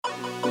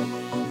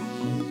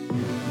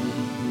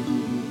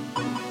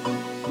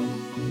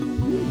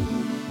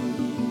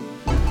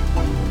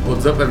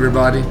What's up,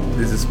 everybody?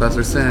 This is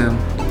Pastor Sam.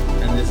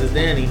 And this is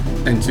Danny.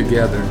 And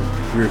together,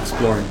 we're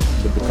exploring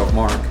the book of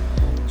Mark.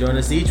 Join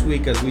us each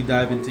week as we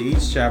dive into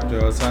each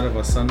chapter outside of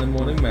our Sunday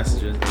morning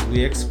messages as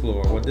we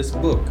explore what this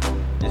book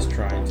is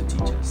trying to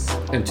teach us.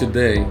 And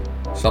today,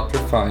 chapter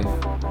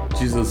 5,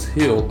 Jesus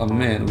healed a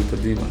man with a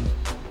demon.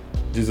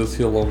 Jesus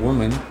healed a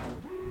woman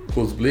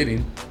who was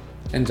bleeding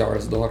and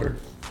Jairus' daughter.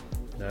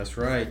 That's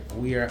right.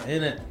 We are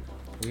in it.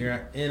 We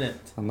are in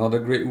it. Another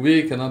great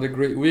week, another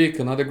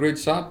great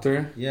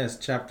chapter. Yes,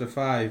 chapter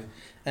 5.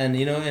 And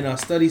in our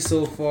study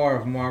so far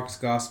of Mark's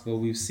gospel,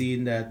 we've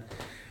seen that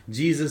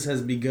Jesus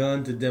has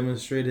begun to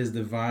demonstrate his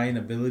divine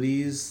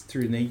abilities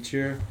through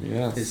nature,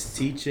 his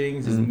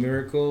teachings, his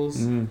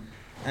miracles.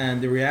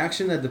 And the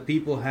reaction that the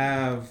people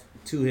have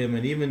to him,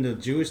 and even the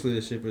Jewish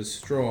leadership, is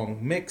strong,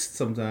 mixed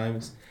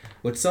sometimes,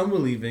 with some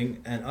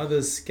believing and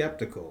others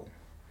skeptical.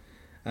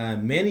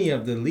 Many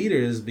of the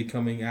leaders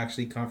becoming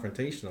actually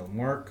confrontational.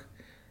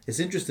 It's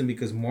interesting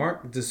because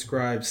Mark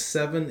describes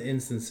 7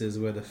 instances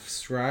where the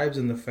scribes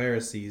and the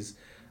Pharisees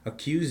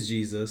accused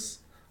Jesus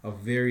of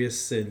various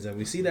sins. And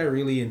we see that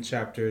really in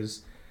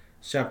chapters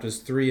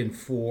 3 and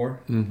 4.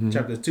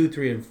 Chapters 2,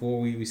 3, and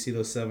 4, we see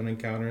those 7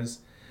 encounters.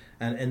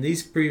 And in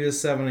these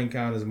previous 7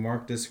 encounters,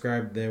 Mark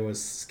described there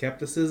was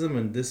skepticism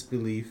and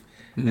disbelief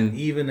and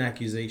even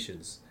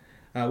accusations.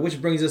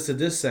 Which brings us to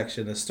this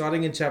section.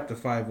 Starting in chapter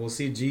 5, we'll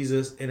see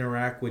Jesus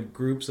interact with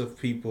groups of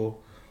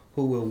people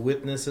who will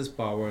witness his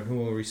power and who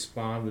will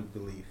respond with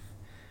belief.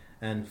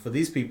 And for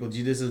these people,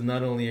 Jesus is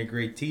not only a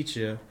great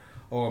teacher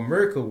or a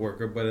miracle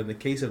worker, but in the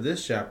case of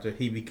this chapter,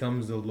 he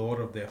becomes the Lord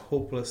of their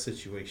hopeless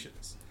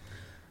situations.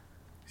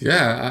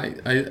 Yeah,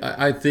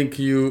 I think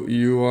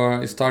you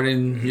are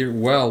starting here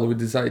well with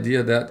this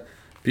idea that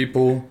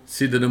people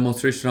see the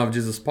demonstration of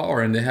Jesus'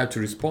 power and they have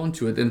to respond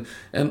to it. And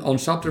on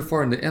chapter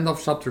 4, in the end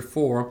of chapter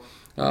 4,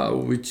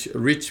 which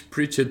Rich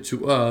preached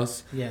to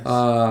us,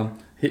 on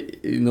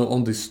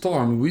the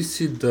storm, we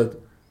see that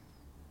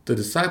the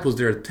disciples,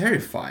 they are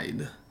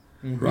terrified,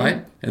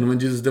 right? And when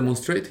Jesus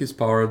demonstrates his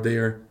power, they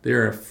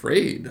are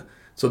afraid.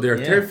 So they are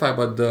terrified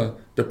by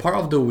the power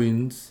of the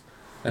winds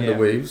and the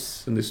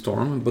waves and the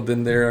storm. But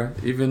then there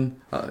even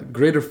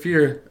greater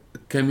fear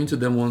came into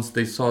them once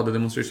they saw the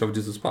demonstration of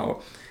Jesus' power.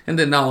 And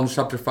then now in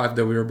chapter 5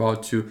 that we're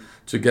about to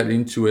get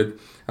into it,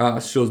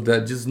 shows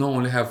that Jesus not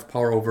only have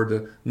power over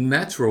the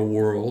natural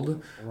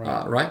world,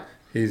 right?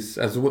 He's,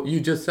 as what you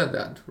just said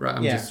that, right?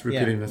 I'm just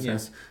repeating the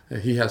sense.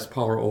 He has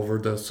power over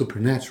the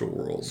supernatural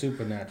world.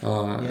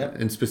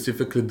 And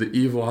specifically the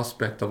evil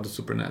aspect of the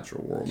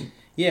supernatural world.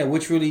 Yeah,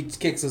 which really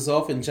kicks us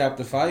off in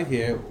chapter 5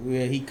 here,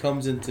 where he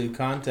comes into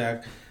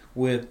contact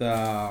with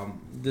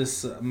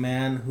this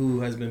man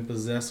who has been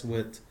possessed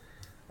with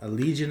a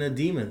legion of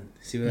demons.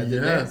 See what I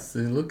did there? Yes,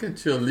 look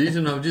at you, a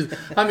legion of Jesus.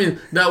 I mean,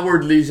 that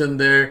word legion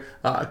there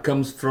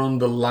comes from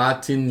the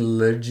Latin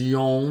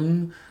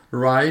legion,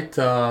 right?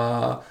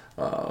 So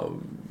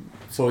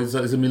it's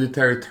a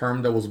military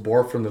term that was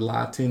born from the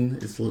Latin.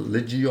 It's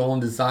legion,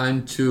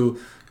 designed to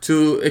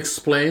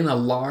explain a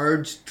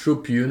large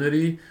troop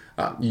unity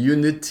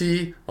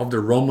of the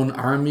Roman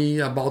army,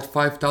 about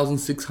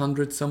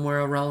 5,600,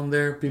 somewhere around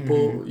there,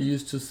 people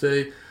used to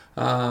say.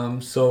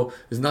 So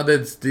it's not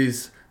that it's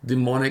this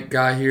demonic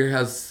guy here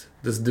has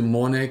this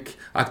demonic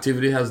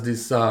activity, has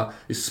this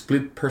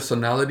split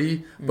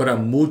personality, but a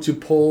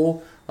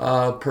multiple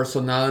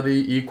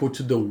personality equal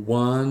to the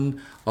one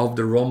of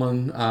the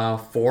Roman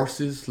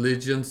forces,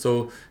 legion.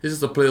 So it's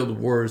just a play of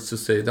words to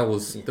say that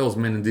was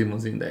many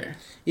demons in there.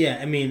 Yeah,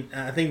 I mean,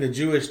 I think the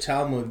Jewish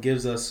Talmud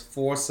gives us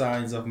 4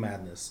 signs of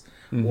madness.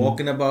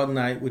 Walking about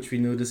night, which we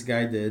knew this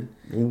guy did.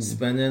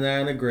 Spending the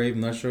night in a grave.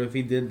 Not sure if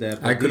he did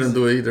that. I couldn't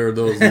do either of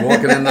those.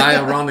 Walking at night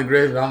around the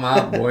grave, I'm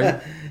out, boy.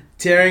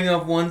 Tearing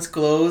off one's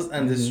clothes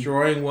and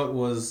destroying what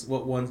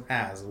one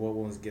has, what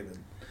one's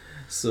given.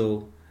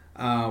 So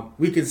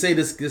we can say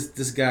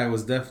this guy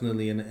was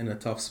definitely in a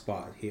tough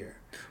spot here.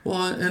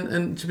 Well,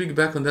 and to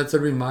piggyback on that's a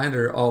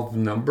reminder of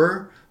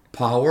number,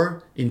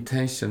 power,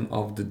 intention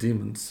of the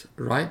demons,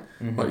 right?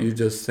 What you're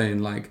just saying,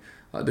 like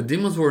the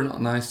demons were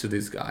not nice to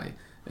this guy.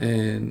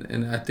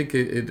 And I think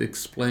it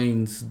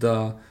explains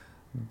the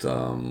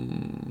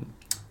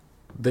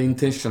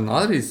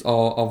intentionalities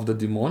of the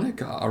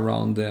demonic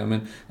around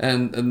them,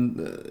 and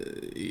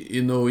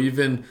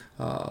even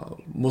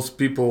most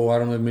people, I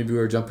don't know, maybe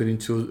we're jumping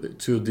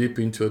too deep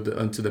into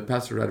the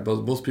pastor, right?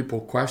 But most people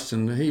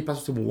question, hey,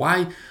 Pastor,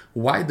 why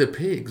the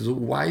pigs?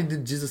 Why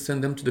did Jesus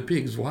send them to the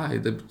pigs? Why?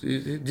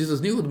 Jesus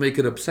knew it would make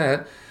it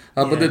upset,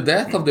 but the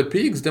death of the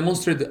pigs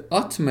demonstrated the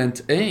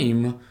ultimate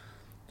aim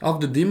of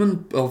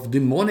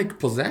demonic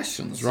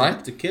possessions,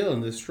 right? To kill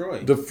and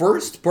destroy. The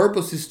first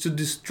purpose is to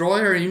destroy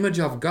our image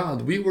of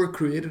God. We were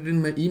created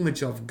in the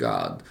image of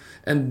God.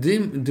 And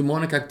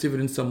demonic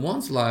activity in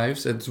someone's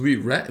lives, as we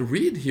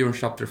read here in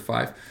chapter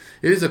 5,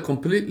 it is a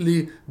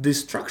completely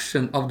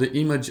destruction of the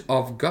image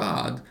of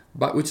God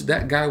by which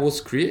that guy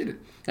was created.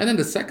 And then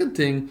the second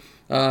thing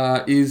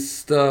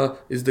is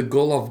the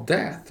goal of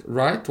death,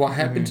 right? What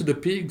happened to the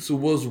pigs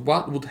was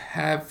what would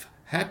have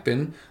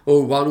happen,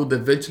 or what would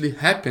eventually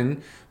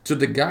happen to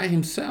the guy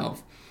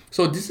himself.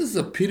 So this is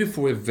a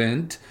beautiful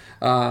event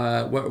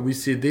where we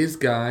see this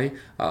guy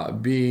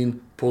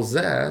being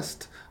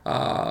possessed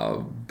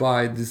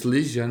by this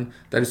legion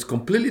that is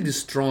completely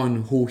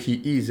destroying who he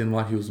is and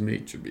what he was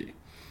made to be.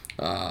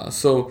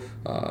 So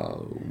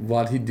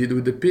what he did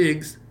with the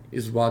pigs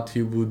is what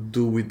he would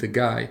do with the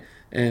guy.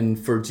 And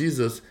for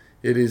Jesus,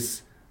 it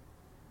is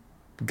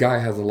guy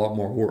has a lot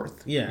more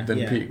worth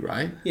than pig,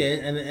 right? Yeah,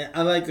 and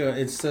I like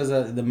it says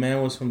that the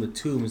man was from the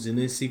tombs, and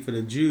they see for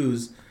the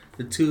Jews,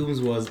 the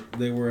tombs was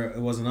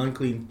an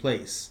unclean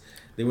place.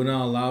 They were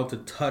not allowed to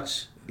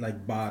touch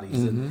like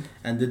bodies,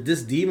 and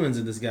this demons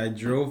of this guy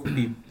drove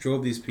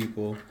these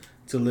people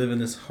to live in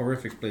this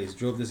horrific place,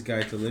 drove this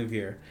guy to live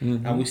here.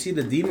 And we see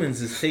the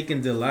demons is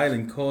taking delight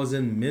in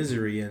causing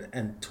misery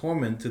and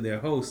torment to their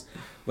host.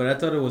 But I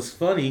thought it was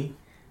funny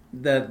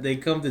that they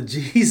come to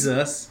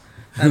Jesus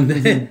and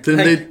then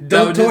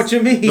don't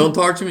torture me. Don't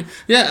torture me.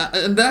 Yeah,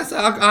 and that's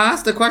I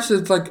asked the question.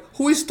 It's like,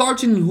 who is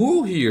torturing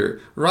who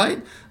here,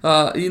 right?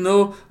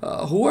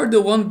 Who are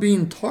the one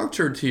being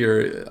tortured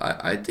here?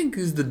 I think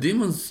it's the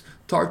demons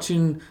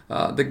torturing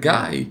the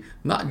guy,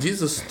 not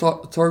Jesus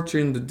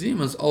torturing the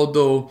demons.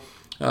 Although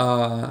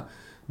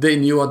they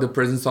knew what the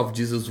presence of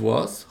Jesus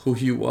was, who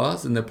he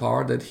was, and the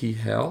power that he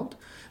held.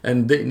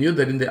 And they knew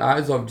that in the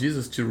eyes of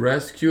Jesus, to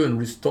rescue and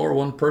restore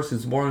one person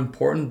is more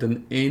important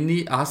than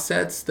any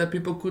assets that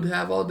people could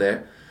have out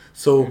there.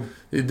 So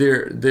they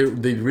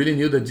really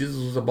knew that Jesus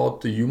was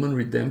about the human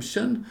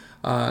redemption,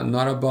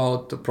 not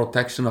about the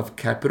protection of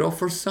capital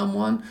for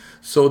someone.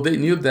 So they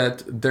knew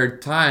that their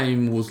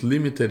time was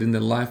limited in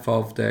the life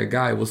of the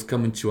guy was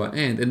coming to an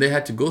end, and they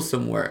had to go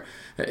somewhere.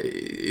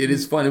 It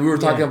is funny. We were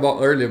talking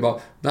about earlier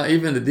about not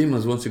even the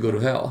demons want to go to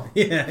hell.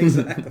 Yeah,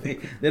 exactly.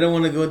 They don't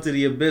want to go to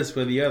the abyss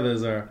where the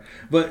others are.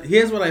 But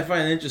here's what I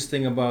find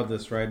interesting about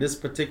this, right? This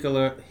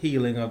particular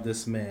healing of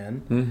this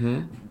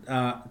man.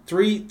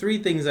 Three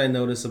things I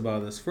notice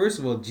about this. First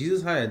of all,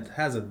 Jesus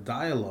has a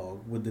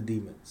dialogue with the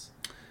demons.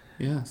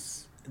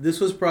 Yes.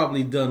 This was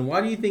probably done. Why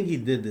do you think he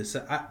did this?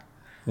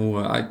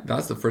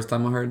 That's the first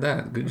time I heard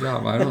that. Good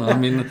job. I don't know. I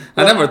mean,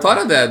 I never thought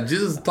of that.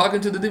 Jesus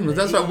talking to the demons.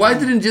 That's right. Why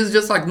didn't Jesus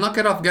just like knock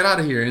it off, get out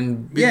of here,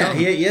 and be done?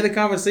 He had a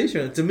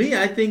conversation. To me,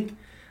 I think,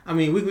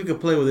 we could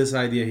play with this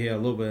idea here a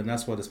little bit, and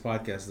that's what this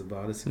podcast is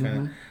about. It's kind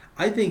of,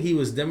 I think he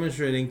was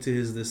demonstrating to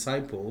his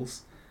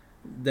disciples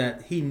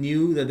that he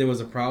knew that there was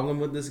a problem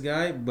with this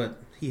guy,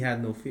 but he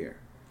had no fear.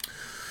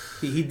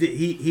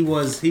 He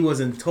was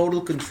in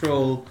total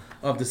control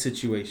of the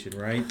situation,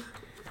 right?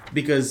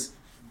 Because.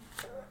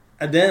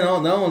 And then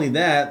not only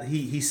that,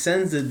 he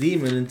sends the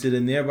demon into the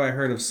nearby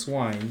herd of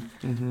swine.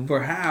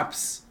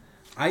 Perhaps,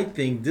 I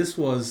think this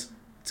was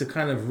to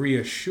kind of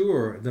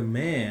reassure the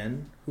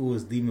man who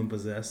was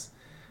demon-possessed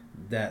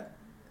that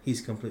he's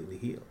completely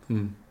healed.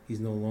 He's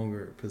no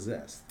longer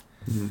possessed.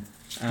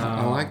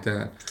 I like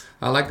that.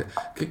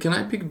 Can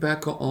I pick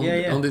back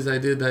on this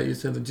idea that you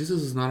said that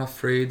Jesus is not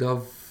afraid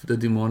of the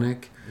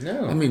demonic?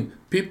 No. I mean,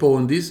 people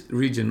in this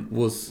region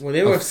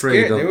they were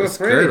afraid. They were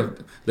afraid of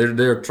it.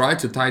 They're trying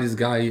to tie this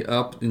guy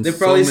up. They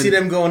probably see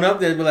them going up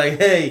there and be like,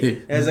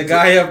 hey, there's a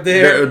guy up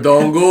there.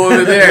 Don't go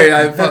over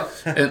there.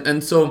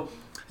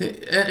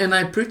 And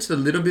I preached a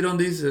little bit on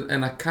this,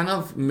 and I kind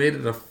of made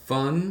it a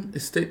fun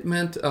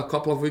statement a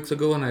couple of weeks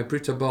ago, and I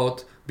preached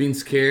about being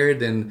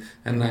scared, and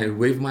I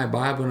waved my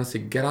Bible and I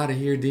said, get out of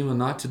here, demon,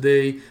 not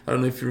today. I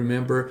don't know if you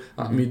remember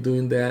me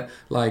doing that.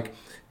 Like,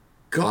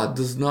 God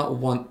does not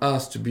want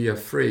us to be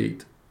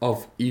afraid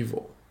of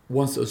evil.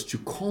 Wants us to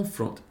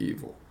confront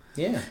evil.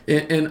 Yeah.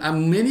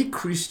 And many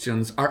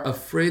Christians are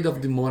afraid of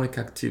demonic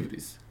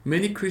activities.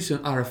 Many Christians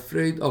are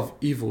afraid of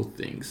evil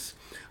things.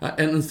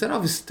 And instead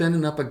of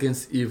standing up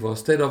against evil,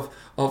 instead of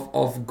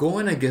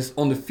going against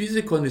on the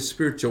physical and the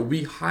spiritual,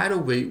 we hide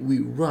away, we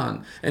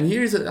run. And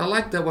I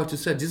like that what you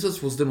said.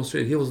 Jesus was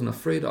demonstrating he wasn't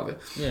afraid of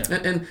it. Yeah.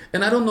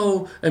 And I don't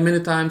know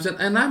many times,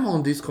 and I'm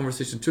on this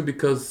conversation too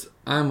because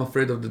I'm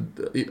afraid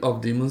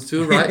of demons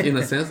too, right? In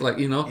a sense, like,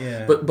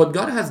 Yeah. But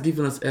God has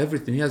given us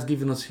everything. He has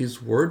given us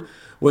His word.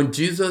 When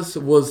Jesus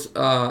was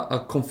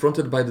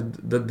confronted by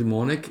the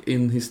demonic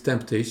in his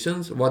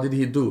temptations, what did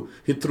he do?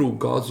 He threw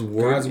God's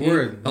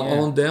word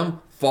on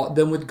them, fought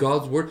them with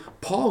God's word.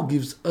 Paul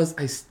gives us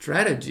a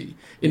strategy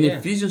in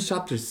Ephesians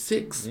chapter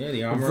 6,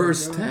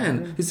 verse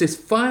 10. He says,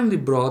 finally,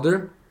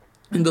 brother,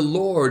 in the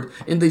Lord,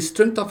 in the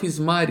strength of His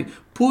mighty,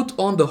 put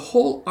on the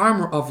whole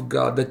armor of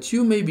God, that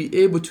you may be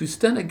able to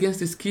stand against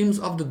the schemes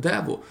of the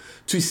devil.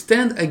 To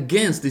stand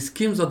against the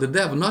schemes of the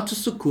devil, not to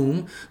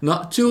succumb,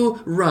 not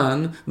to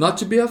run, not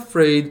to be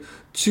afraid,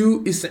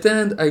 to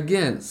stand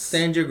against.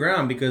 Stand your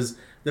ground, because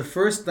the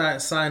first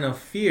sign of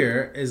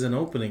fear is an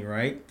opening,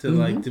 right?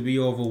 To to be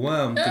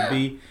overwhelmed,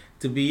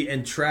 to be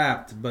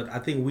entrapped. But I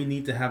think we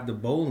need to have the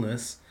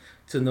boldness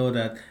to know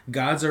that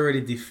God's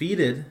already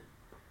defeated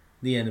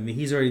the enemy.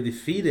 He's already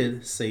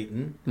defeated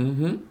Satan,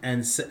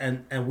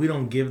 and we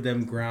don't give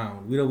them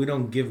ground. We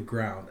don't give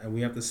ground, and we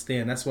have to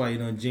stand. That's why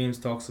James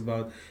talks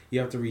about you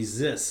have to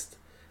resist.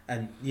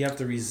 and you have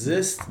to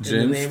resist in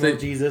the name of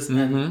Jesus,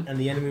 and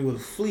the enemy will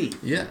flee.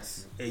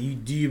 Yes.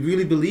 Do you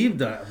really believe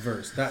that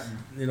verse? That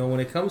when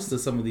it comes to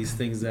some of these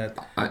things that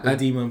the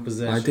demon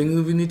possession. I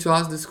think we need to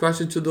ask this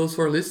question to those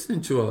who are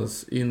listening to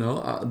us.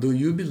 Do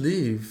you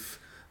believe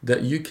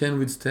that you can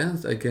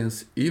withstand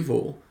against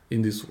evil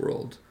in this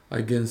world,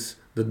 against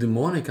the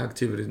demonic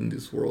activity in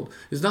this world?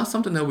 It's not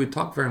something that we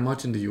talk very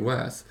much in the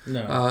U.S.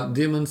 No.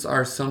 Demons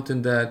are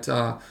something that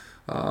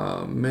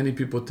many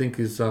people think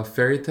is a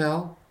fairy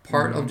tale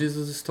part of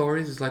Jesus'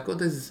 stories. It's like,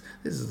 this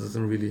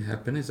doesn't really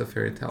happen. It's a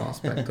fairy tale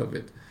aspect of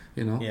it,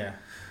 Yeah.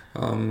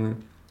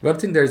 But I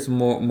think there's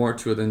more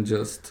to it than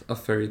just a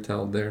fairy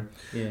tale there.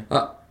 Yeah.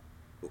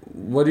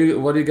 What do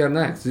you got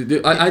next?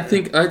 I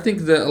think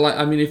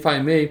that, if I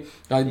may,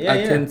 I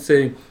can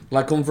say,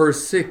 like on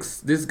verse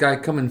 6, this guy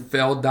come and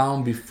fell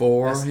down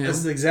before him. This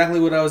is exactly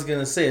what I was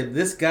gonna say.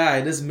 This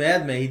guy, this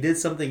madman, he did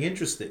something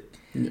interesting.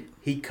 Yeah.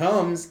 He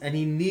comes and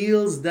he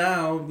kneels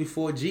down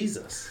before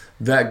Jesus.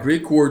 That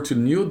Greek word to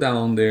kneel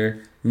down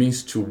there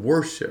means to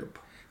worship.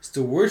 It's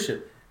to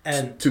worship.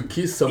 And to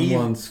kiss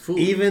someone's foot.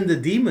 Even the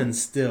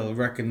demons still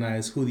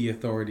recognize who the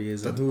authority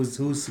is and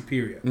who's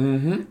superior.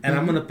 And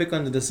I'm going to pick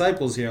on the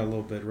disciples here a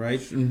little bit,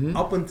 right?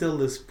 Up until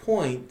this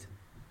point,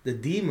 the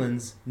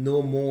demons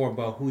know more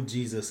about who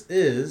Jesus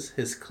is,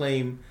 his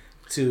claim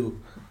to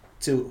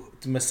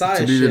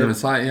messiahship, to be the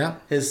Messiah, yeah.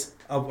 His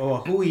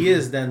who he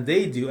is than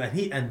they do,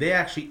 and they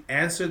actually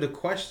answer the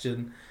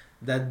question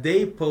that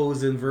they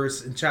pose in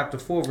chapter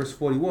 4, verse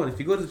 41. If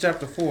you go to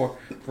chapter 4,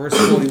 verse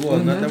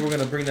 41, not that we're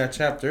going to bring that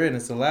chapter in,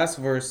 it's the last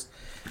verse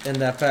in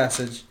that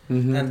passage.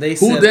 And they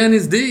said, who then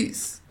is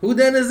this? Who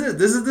then is this?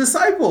 This is a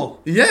disciple.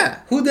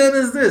 Yeah. Who then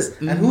is this?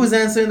 And who is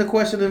answering the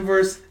question in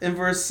verse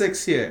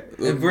 6 here?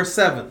 In verse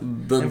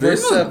 7.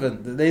 Verse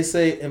 7. They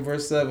say in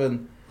verse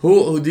 7,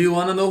 Who do you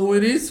want to know who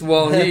it is?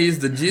 Well, he is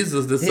the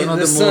Jesus, the Son of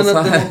the Most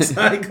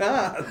High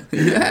God.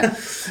 Yeah,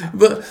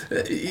 but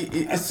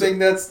I think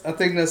that's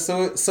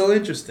so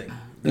interesting.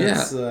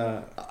 That's,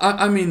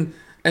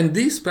 and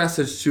this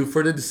passage too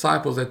for the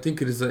disciples, I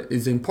think it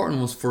is important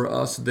one for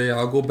us today.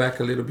 I'll go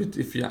back a little bit,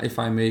 if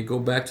I may, go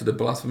back to the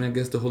blasphemy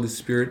against the Holy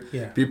Spirit.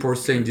 Yeah. People are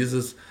saying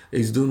Jesus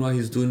is doing what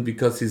he's doing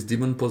because he's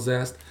demon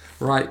possessed.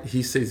 Right,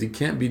 he says he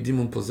can't be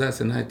demon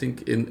possessed, and I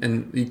think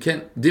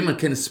demon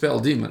can't spell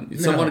demon.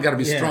 Someone got to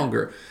be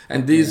stronger,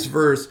 and this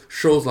verse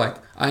shows like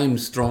I am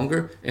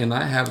stronger, and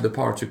I have the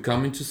power to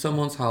come into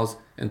someone's house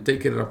and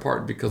take it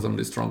apart because I'm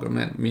the stronger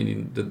man,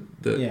 meaning the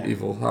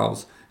evil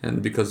house,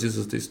 and because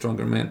Jesus is the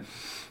stronger man.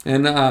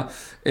 What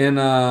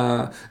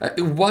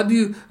do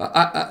you?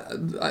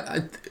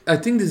 I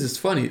think this is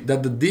funny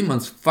that the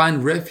demons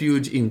find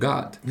refuge in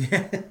God.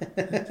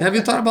 Have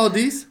you thought about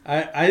this?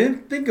 I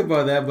didn't think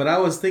about that, but I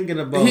was thinking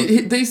about.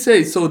 They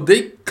say so.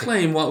 They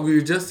claim what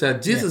we just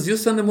said. Jesus, you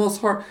Son of the Most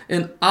High,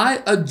 and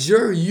I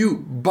adjure you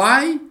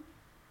by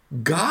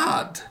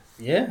God.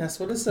 Yeah, that's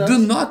what it says. Do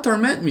not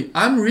torment me.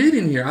 I'm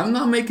reading here. I'm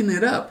not making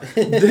it up.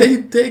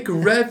 They take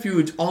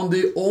refuge on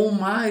the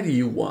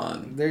Almighty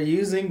One. They're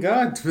using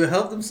God to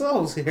help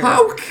themselves here.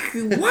 How?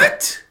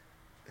 What?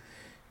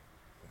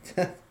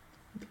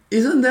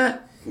 Isn't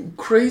that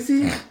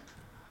crazy?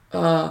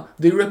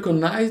 They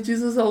recognize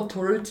Jesus'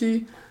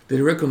 authority.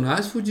 They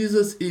recognize who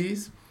Jesus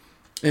is.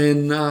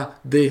 And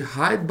they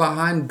hide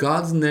behind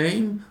God's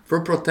name for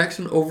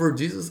protection over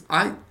Jesus.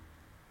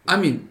 I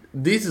mean,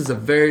 this is a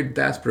very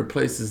desperate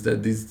places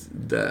that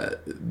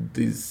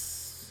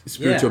these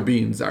spiritual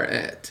beings are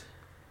at.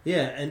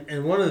 Yeah,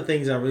 and one of the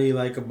things I really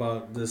like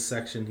about this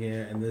section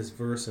here and this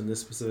verse and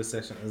this specific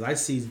section is I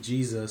see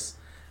Jesus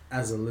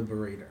as a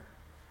liberator.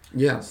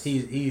 Yes,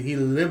 he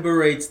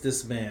liberates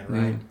this man,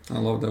 right? I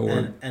love that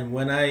word. And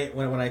when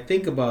I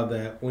think about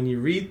that, when you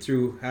read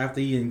through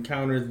after he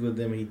encounters with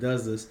them, he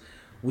does this.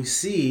 We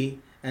see.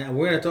 And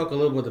we're going to talk a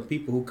little about the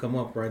people who come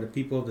up, right? The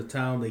people of the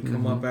town, they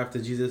come up after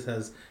Jesus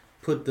has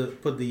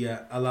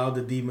allowed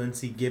the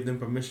demons. He gave them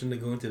permission to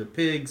go into the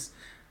pigs.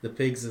 The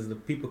pigs, as the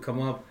people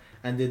come up,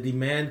 and they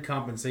demand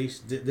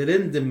compensation. They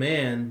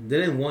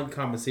didn't want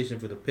compensation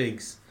for the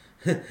pigs.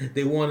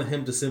 They wanted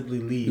him to simply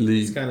leave.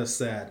 It's kind of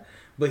sad.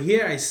 But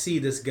here I see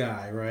this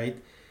guy,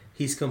 right?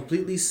 He's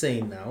completely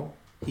sane now.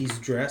 He's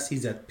dressed.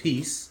 He's at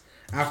peace.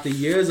 After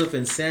years of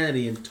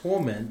insanity and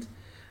torment,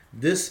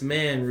 this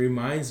man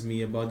reminds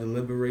me about the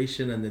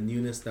liberation and the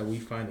newness that we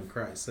find in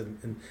Christ.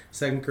 In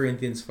 2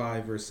 Corinthians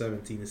 5, verse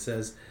 17, it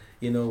says,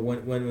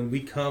 when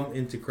we come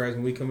into Christ,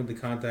 when we come into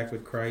contact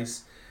with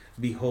Christ,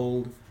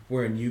 behold,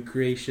 we're a new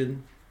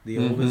creation. The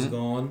old is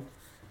gone.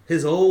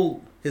 His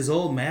old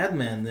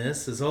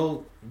madmanness,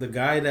 the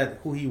guy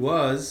who he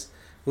was,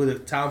 who the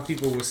town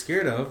people were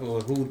scared of, or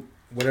who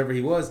whatever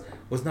he was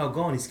now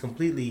gone. He's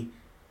completely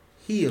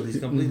healed. He's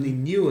completely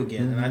new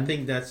again. And I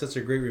think that's such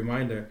a great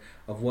reminder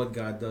of what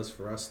God does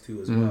for us too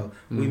as well.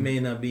 We may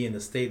not be in the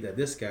state that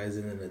this guy's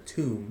in a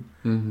tomb,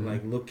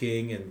 like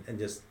looking and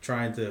just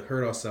trying to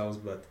hurt ourselves,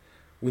 but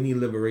we need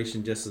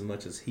liberation just as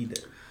much as he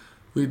did.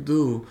 We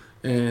do.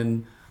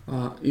 And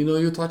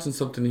you're touching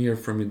something here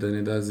for me,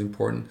 Danny, that is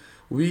important.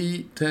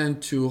 We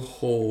tend to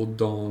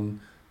hold on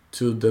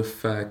to the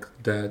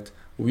fact that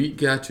we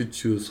get to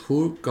choose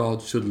who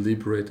God should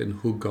liberate and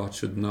who God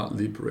should not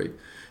liberate.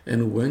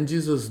 And when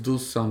Jesus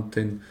does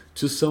something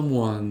to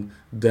someone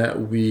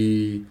that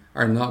we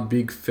are not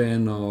big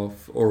fan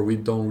of, or we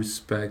don't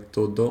respect,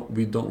 or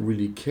we don't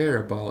really care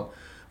about,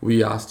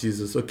 we ask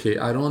Jesus, okay,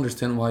 I don't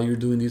understand why you're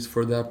doing this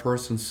for that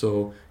person,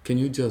 so can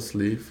you just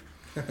leave?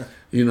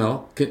 You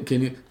know,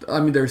 can you?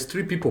 I mean, there's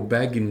three people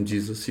begging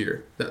Jesus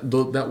here.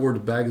 That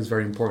word beg is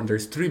very important.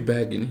 There's three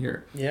begging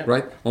here,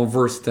 right? On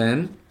verse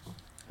 10,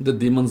 the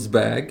demons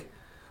beg,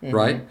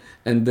 right?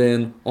 And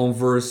then on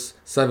verse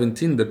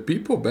 17, the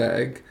people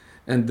beg.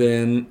 And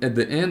then at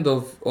the end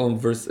of on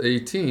verse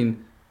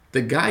 18,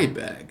 the guy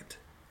begged.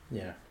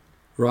 Yeah.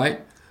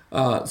 Right?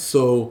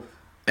 So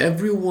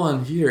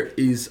everyone here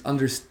is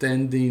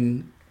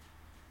understanding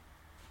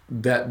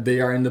that they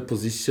are in the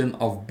position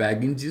of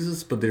begging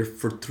Jesus, but they're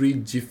for three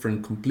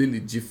completely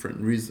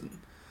different reasons.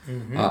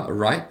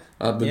 Right?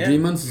 The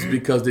demons is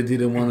because they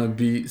didn't want to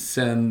be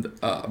sent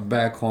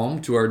back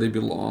home to where they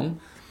belong.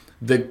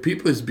 The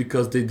people is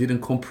because they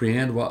didn't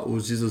comprehend what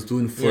was Jesus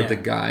doing for the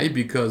guy,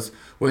 because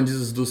when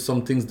Jesus does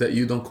some things that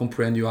you don't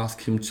comprehend, you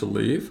ask him to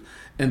leave.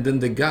 And then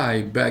the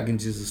guy begging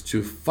Jesus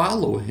to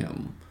follow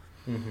him.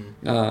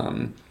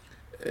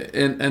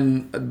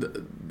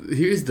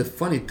 Here's the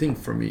funny thing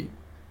for me.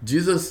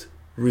 Jesus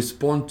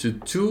responds to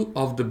two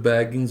of the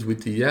beggings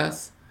with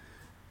yes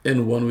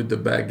and one with the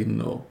begging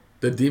no.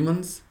 The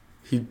demons,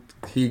 he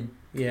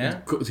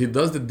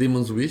does the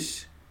demons'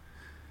 wish.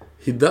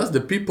 He does the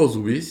people's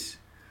wish.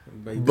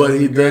 But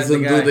he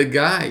doesn't do the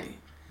guy.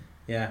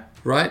 Yeah.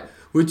 Right?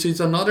 Which is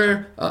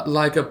another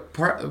like a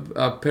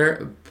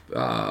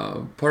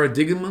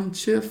paradigm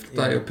shift,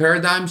 like a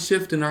paradigm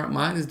shift in our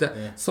mind, is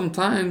that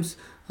sometimes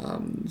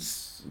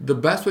the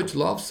best way to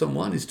love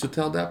someone is to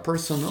tell that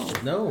person no.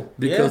 No.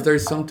 Because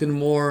there's something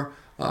more.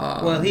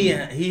 Well, he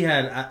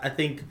had. I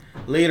think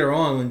later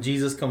on when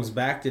Jesus comes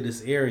back to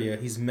this area,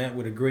 he's met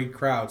with a great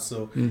crowd.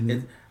 So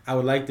I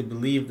would like to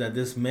believe that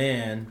this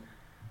man,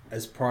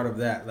 as part of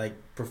that, like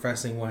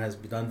professing what has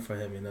been done for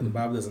him. You know, the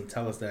Bible doesn't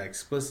tell us that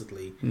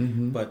explicitly,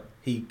 but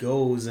he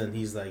goes and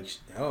he's like,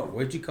 "Oh,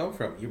 where'd you come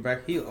from? You're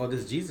back here. Oh,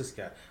 this Jesus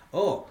guy.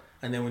 Oh,"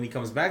 and then when he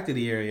comes back to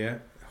the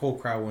area, the whole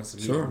crowd wants to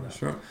meet him.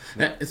 Sure.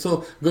 And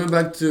so going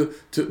back to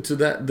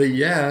that, the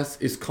yes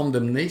is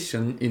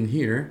condemnation in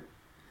here,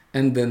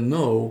 and the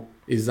no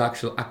is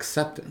actual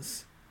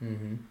acceptance,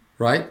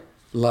 right?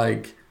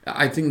 Like,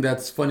 I think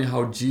that's funny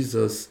how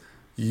Jesus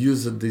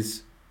used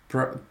this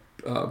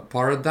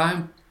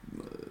paradigm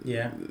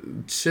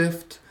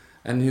shift,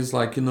 and he's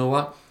like, you know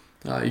what,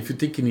 if you're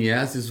thinking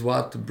yes is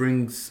what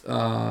brings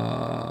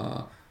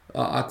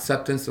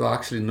acceptance, or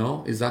actually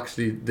no, is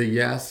actually the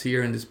yes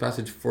here in this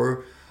passage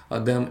for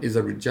them is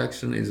a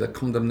rejection, is a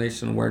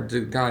condemnation, where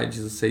the guy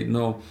Jesus said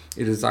no,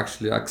 it is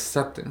actually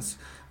acceptance,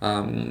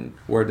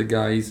 where the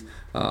guy is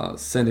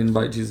sent in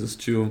by Jesus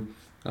to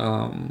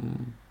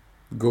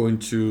go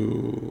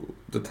into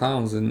the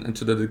towns and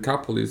to the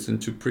Decapolis and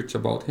to preach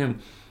about him.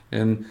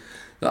 And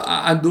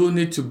I do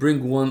need to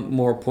bring one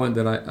more point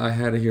that I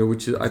had here,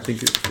 which I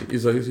think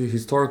is a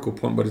historical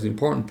point, but it's an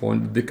important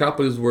point. The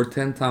Decapolis were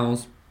 10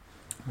 towns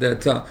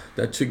that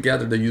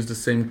together they use the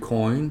same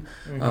coin,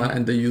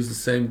 and they use the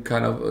same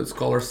kind of,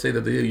 scholars say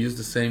that they use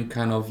the same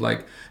kind of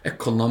like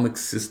economic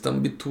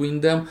system between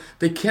them.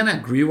 They can't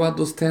agree what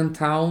those 10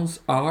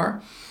 towns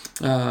are,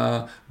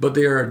 but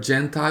they are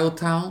Gentile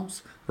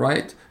towns,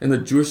 right? In the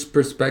Jewish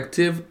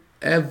perspective,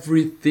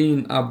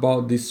 everything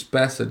about this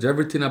passage,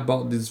 everything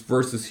about these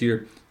verses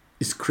here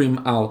scream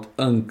out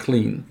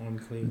unclean.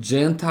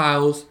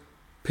 Gentiles,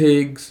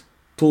 pigs,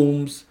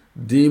 tombs,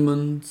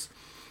 demons,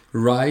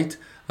 right?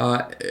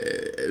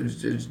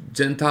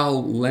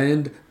 Gentile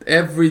land,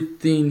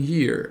 everything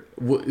here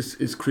is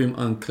scream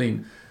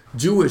unclean.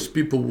 Jewish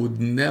people would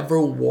never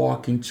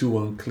walk into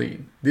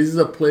unclean. This is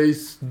a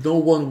place no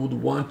one would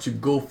want to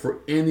go for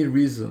any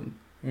reason.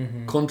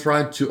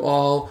 Contrary to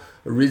all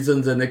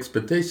reasons and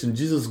expectations,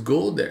 Jesus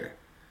goes there,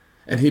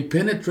 and he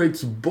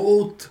penetrates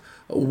both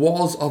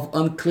walls of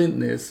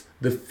uncleanness,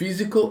 the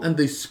physical and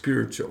the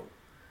spiritual,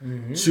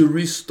 to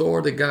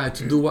restore the guy,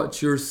 to do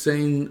what you're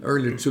saying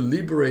earlier, to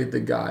liberate the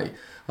guy.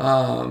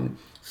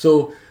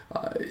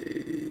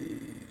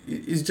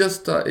 It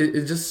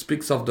just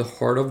speaks of the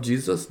heart of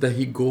Jesus, that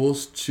he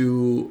goes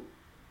to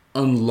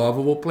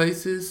unlovable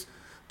places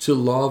to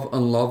love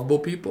unlovable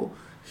people.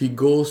 He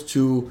goes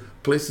to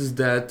places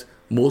that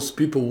most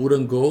people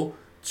wouldn't go,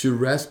 to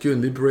rescue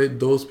and liberate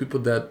those people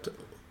that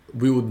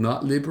we would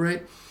not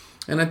liberate.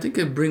 And I think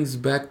it brings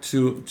back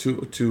to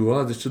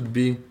us, it should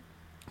be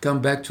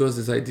come back to us,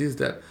 this ideas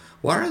that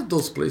what are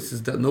those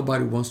places that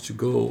nobody wants to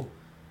go,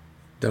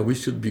 that we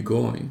should be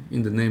going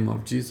in the name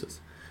of Jesus?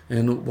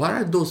 And what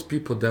are those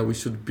people that we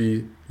should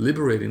be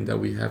liberating, that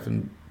we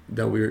haven't,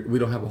 that we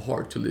don't have a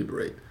heart to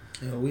liberate?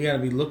 You know, we got to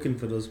be looking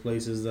for those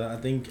places. I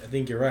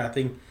think you're right. I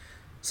think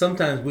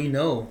sometimes we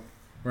know,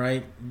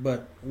 right,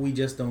 but we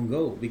just don't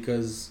go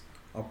because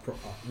of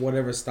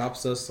whatever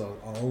stops us, our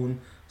own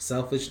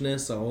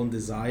selfishness, our own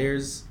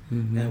desires,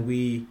 and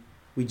we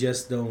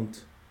just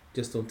don't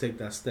take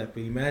that step.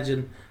 And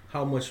imagine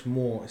how much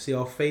more. See,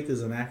 our faith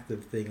is an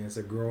active thing. It's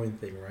a growing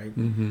thing, right?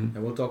 Mm-hmm.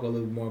 And we'll talk a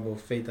little more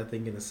about faith, I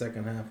think, in the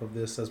second half of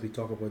this as we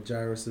talk about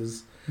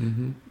Jairus'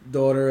 Mm-hmm.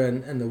 daughter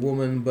and the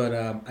woman. But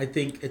I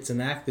think it's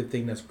an active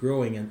thing that's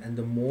growing. And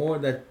the more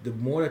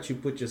that you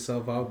put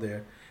yourself out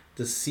there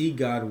to see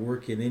God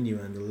working in you,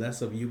 and the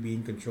less of you be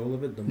in control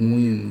of it, the more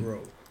you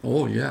grow.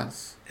 Oh,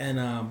 yes.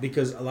 And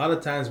because a lot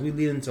of times we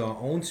lean into our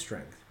own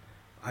strength.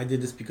 I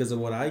did this because of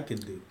what I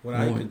could do,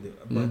 I could do.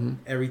 But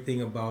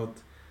everything about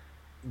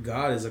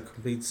God is a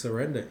complete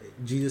surrender.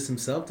 Jesus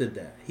himself did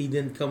that. He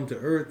didn't come to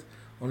earth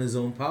on his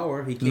own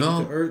power. He came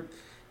to earth.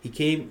 He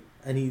came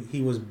and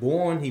he was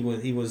born. He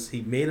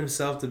made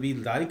himself to be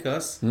like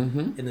us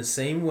in the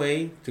same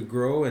way, to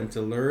grow and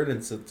to learn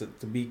and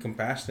to be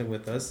compassionate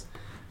with us.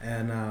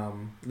 And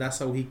that's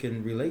how he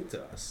can relate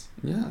to us.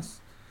 Yes.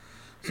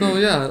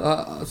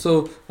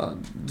 So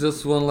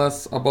just one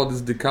last about this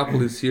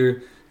Decapolis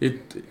here.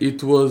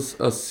 It was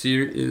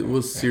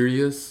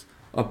serious.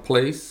 A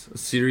place,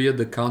 Syria,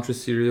 the country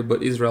Syria,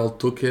 but Israel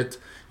took it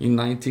in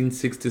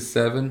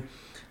 1967,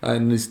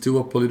 and it's still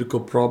a political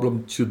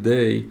problem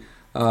today.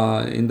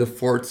 In the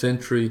 4th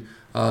century,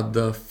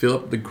 the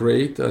Philip the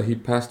Great, he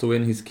passed away,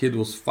 and his kid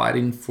was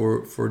fighting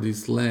for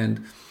this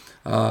land.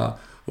 Why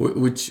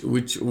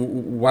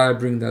I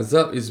bring that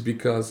up is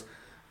because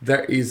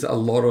there is a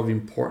lot of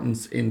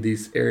importance in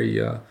this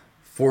area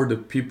for the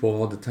people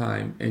all the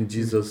time, and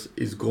Jesus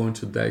is going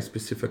to that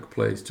specific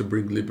place to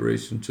bring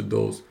liberation to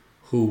those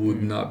who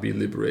would not be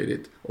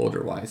liberated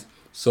otherwise.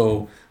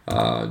 So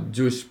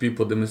Jewish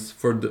people,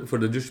 for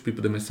the Jewish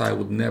people, the Messiah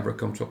would never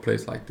come to a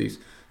place like this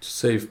to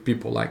save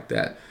people like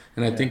that.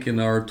 And I think in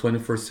our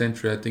 21st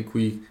century, I think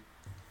we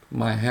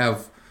might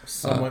have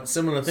somewhat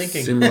similar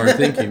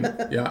thinking.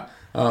 Yeah.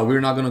 We're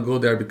not going to go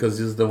there because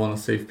Jesus doesn't want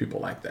to save people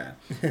like that.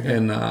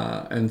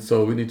 And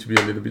so we need to be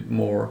a little bit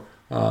more...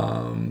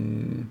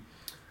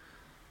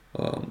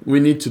 we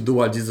need to do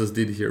what Jesus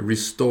did here.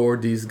 Restore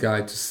this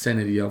guy to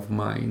sanity of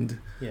mind.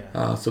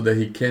 So that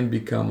he can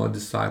become a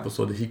disciple,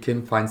 so that he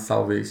can find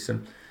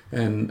salvation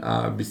and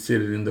be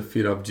seated in the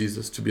feet of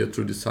Jesus, to be a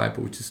true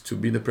disciple, which is to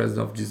be in the presence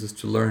of Jesus,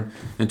 to learn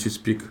and to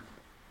speak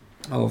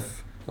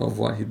of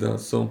what he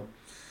does. So,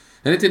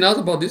 anything else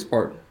about this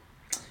part?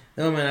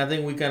 No, man, I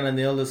think we kind of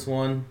nailed this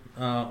one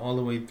all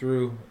the way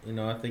through.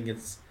 I think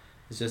it's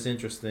just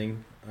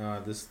interesting,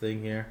 this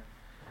thing here.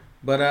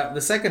 But the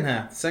second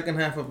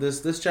half of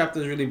this chapter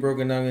is really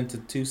broken down into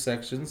 2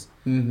 sections.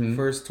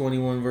 First 20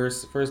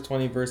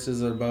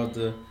 verses are about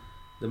the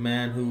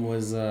man who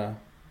was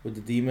with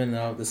the demon.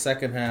 Now the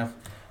second half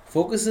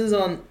focuses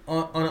on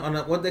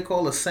what they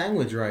call a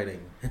sandwich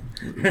writing.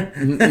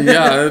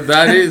 Yeah,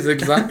 that is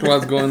exactly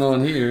what's going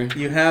on here.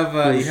 You have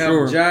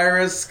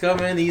Jairus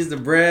coming. He's the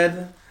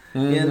bread.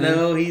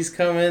 He's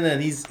coming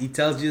and he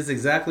tells Jesus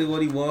exactly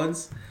what he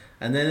wants,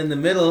 and then in the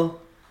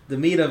middle, the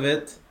meat of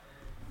it.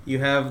 You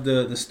have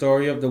the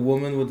story of the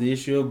woman with the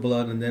issue of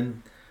blood, and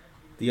then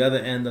the other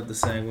end of the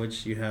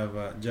sandwich, you have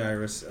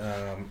Jairus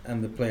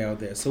and the play out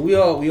there. So we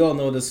all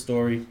know the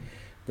story,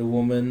 the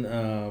woman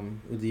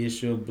with the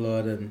issue of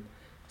blood, and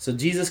so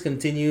Jesus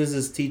continues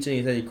his teaching.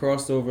 He said he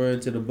crossed over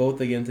into the boat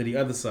again to the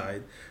other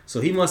side. So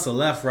he must have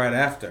left right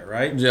after,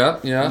 right? Yeah.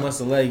 He must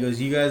have left. He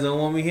goes, "You guys don't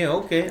want me here?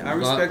 Okay, I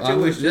respect your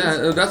wishes."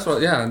 Yeah, that's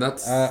what. Yeah,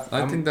 that's.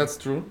 I think that's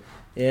true.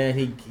 Yeah, and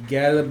he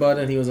gathered about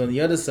it, and he was on the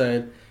other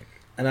side.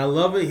 And I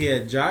love it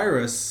here.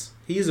 Jairus,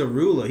 he's a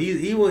ruler.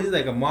 He's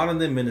like a modern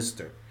day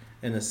minister,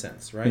 in a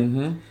sense, right?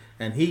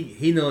 And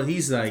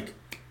he's like,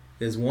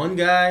 there's one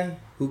guy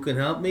who can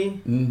help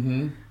me,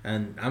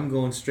 and I'm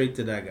going straight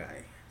to that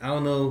guy. I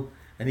don't know.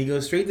 And he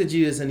goes straight to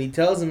Jesus, and he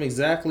tells him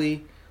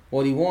exactly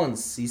what he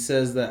wants. He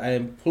says that, "I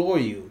implore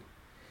you."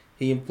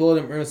 He implored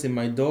him earnestly,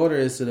 "My daughter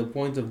is to the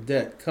point of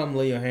death. Come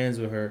lay your hands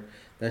with her,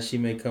 that she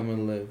may come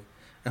and live."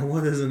 And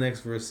what does the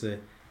next verse say?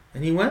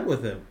 And he went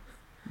with him.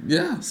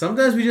 Yeah.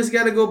 Sometimes we just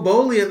got to go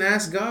boldly and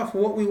ask God for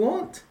what we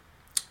want.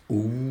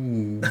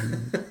 Ooh.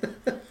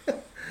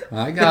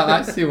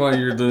 I see what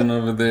you're doing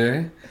over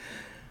there.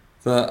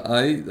 So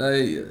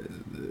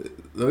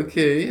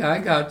okay, I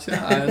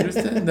gotcha. I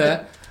understand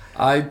that.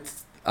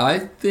 I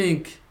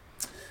think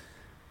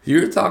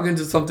you're talking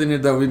to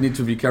something that we need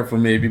to be careful,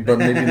 maybe, but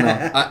maybe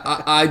not.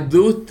 I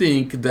do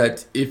think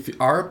that if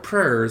our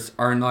prayers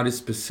are not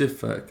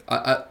specific,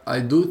 I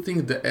do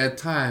think that at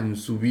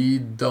times we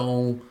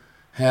don't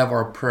have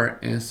our prayer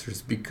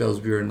answers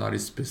because we are not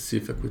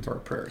specific with our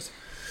prayers.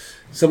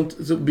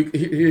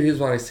 Here's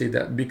why I say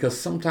that, because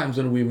sometimes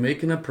when we're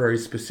making a prayer, a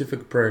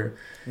specific prayer,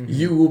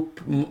 you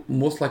will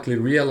most likely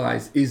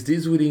realize, is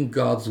this within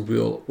God's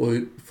will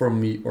for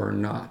me or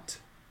not?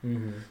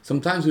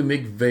 Sometimes we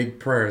make vague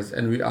prayers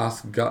and we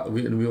ask God,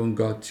 we want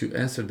God to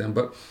answer them,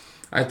 but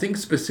I think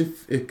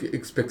specificity,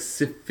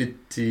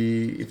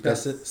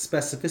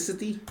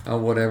 specificity,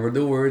 whatever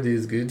the word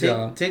is, good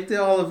job. Take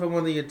the olive from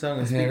under your tongue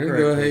and speak correctly.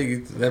 Here we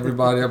go. Hey,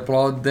 everybody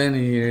applaud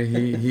Danny here.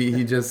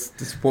 He just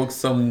spoke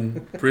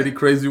some pretty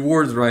crazy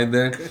words right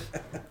there,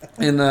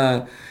 and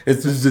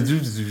it's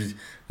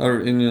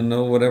or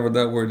whatever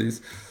that word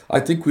is. I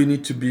think we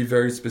need to be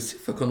very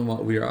specific on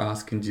what we are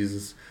asking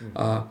Jesus,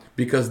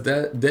 because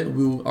then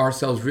we will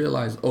ourselves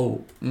realize,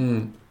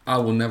 I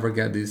will never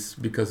get this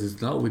because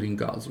it's not within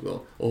God's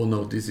will. Oh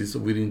no, this is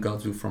within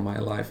God's will for my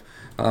life.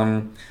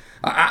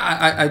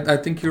 I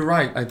think you're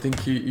right. I think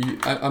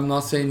I'm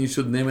not saying you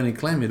should name and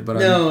claim it, but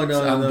I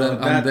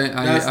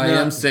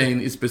am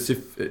saying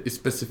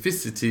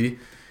specificity.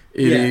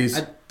 It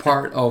is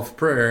part of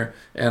prayer,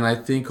 and I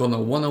think on a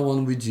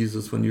one-on-one with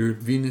Jesus, when you're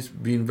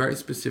being very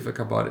specific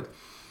about it,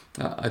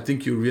 I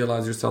think you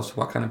realize yourself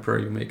what kind of prayer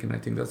you make, and I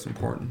think that's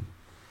important.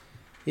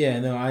 Yeah,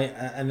 no,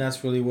 and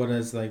that's really what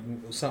it's like.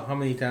 So how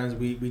many times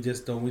we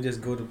just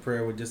go to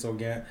prayer with just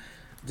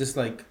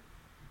like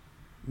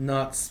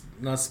not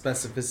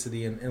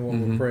specificity in what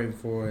we're praying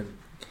for,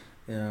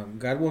 and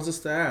God wants us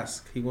to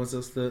ask. He wants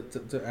us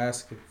to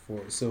ask for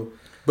it. So,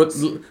 but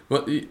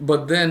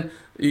then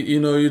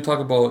you talk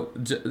about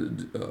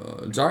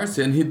Jairus,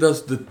 and he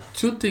does the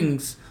two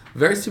things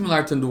very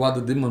similar to what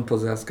the demon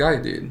possessed guy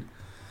did.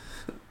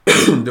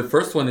 The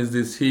first one is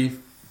this: he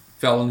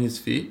fell on his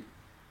feet.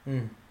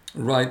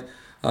 Right,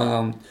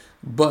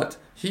 but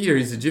here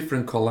is a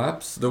different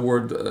collapse. The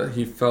word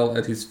he fell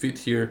at his feet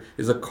here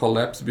is a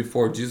collapse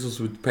before Jesus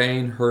with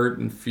pain, hurt,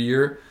 and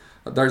fear.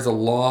 There's a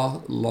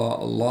lot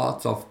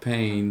of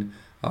pain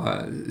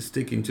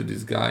sticking to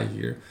this guy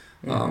here.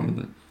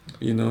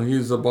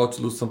 He's about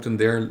to lose something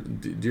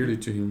dearly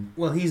to him.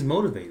 Well, he's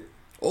motivated.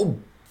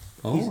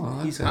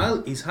 He's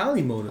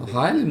highly motivated.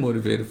 Highly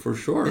motivated for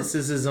sure. This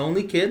is his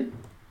only kid,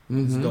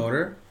 his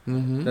daughter.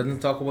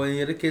 Doesn't talk about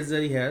any other kids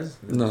that he has.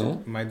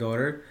 No, my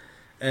daughter,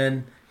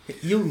 and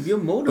you're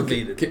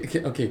motivated.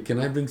 Okay, can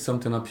I bring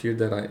something up here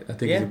that I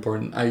think is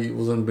important? I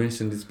wasn't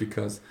mentioning this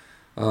because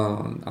I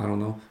don't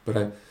know,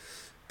 but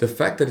the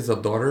fact that it's a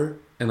daughter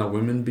and a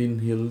woman being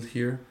healed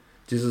here,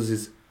 Jesus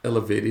is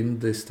elevating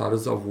the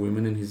status of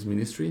women in his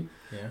ministry.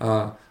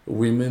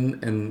 Women,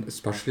 and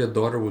especially a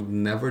daughter, would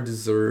never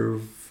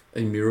deserve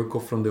a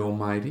miracle from the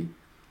Almighty,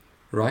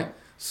 right?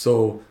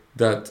 So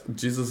that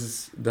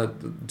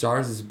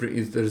Jairus is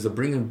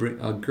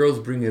girls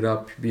bring it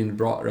up, being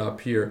brought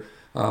up here.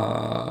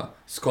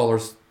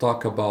 Scholars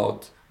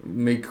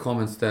make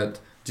comments that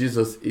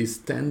Jesus is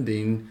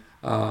standing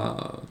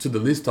to the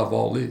least of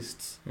all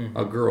lists,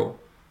 a girl.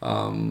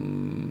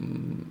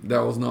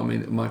 That was not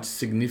much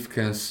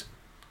significance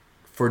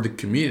for the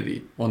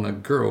community on a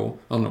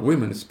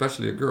woman,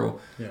 especially a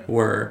girl,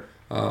 where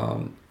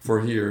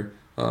for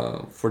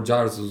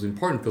Jairus it was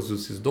important because it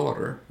was his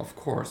daughter, of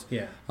course.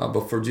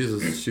 But for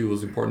Jesus, she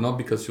was important not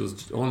because she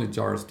was only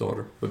Jairus'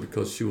 daughter, but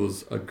because she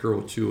was a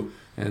girl too,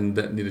 and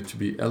that needed to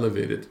be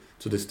elevated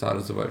to the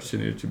status of what she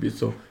needed to be.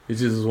 So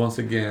Jesus once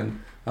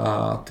again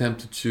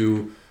attempted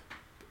to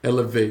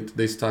elevate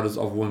the status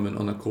of women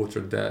on a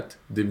culture that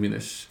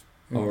diminished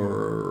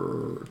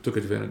or took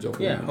advantage of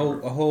women.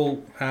 A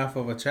whole half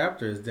of a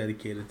chapter is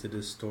dedicated to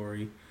this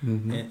story,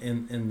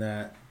 in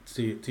that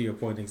to your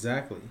point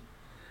exactly.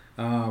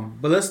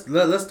 But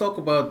let's talk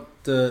about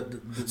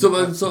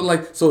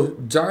so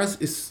Jairus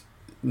is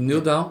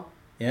kneel down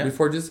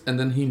before this, and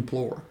then he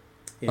implore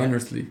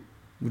earnestly,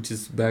 which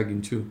is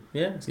begging too.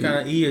 It's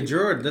kind of he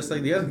adjured just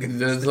like the other guys.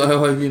 That's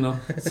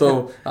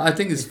So I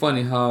think it's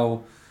funny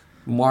how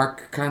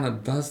Mark kind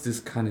of does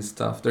this kind of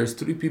stuff. There's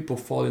 3 people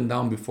falling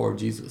down before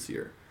Jesus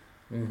here: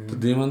 the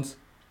demons,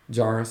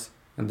 Jairus,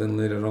 and then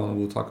later on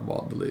we'll talk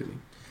about the lady.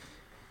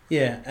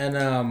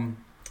 And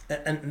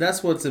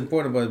that's what's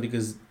important about it,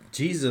 because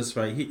Jesus,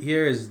 right,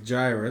 here is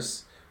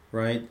Jairus,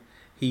 right?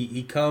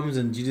 He comes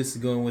and Jesus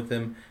is going with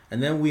him,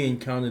 and then we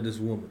encounter this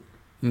woman.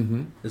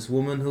 This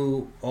woman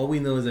who, all we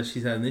know is that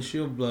she's had an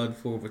issue of blood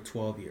for over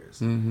 12 years.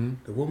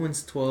 The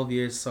woman's 12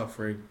 years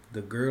suffering.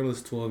 The girl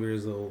is 12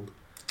 years old.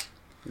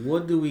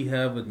 What do we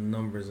have with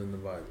numbers in the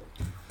Bible?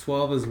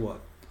 12 is what?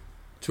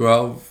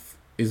 12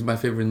 is my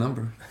favorite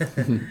number.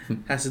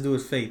 Has to do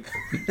with faith.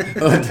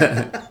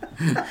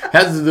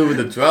 Has to do with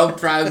the 12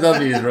 tribes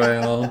of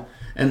Israel.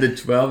 And the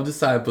 12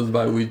 disciples,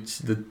 by which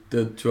the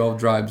 12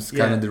 tribes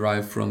kind of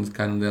derive from,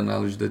 kind of the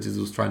analogy that Jesus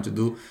was trying to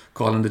do,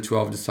 calling the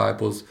 12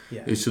 disciples.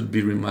 It should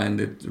be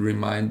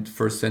remind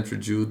first century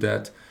Jew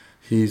that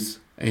he's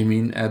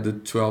aiming at the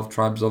 12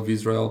 tribes of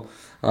Israel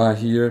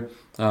here.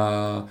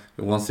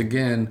 Once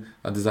again,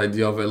 this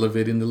idea of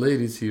elevating the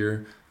ladies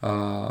here.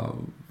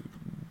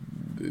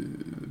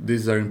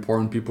 These are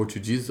important people to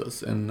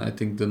Jesus, and I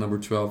think the number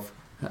 12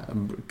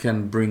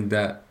 can bring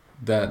that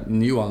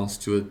nuance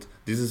to it.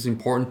 This is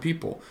important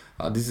people.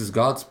 This is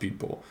God's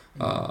people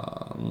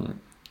that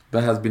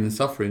has been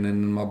suffering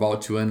and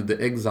about to end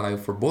the exile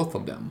for both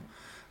of them,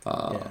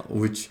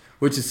 which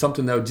is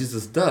something that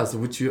Jesus does,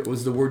 which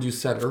was the word you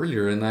said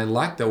earlier, and I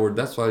like that word.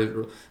 That's why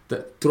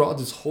throughout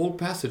this whole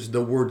passage,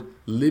 the word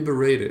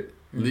liberator,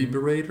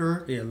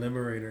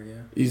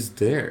 is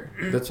there.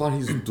 That's what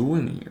he's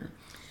doing here.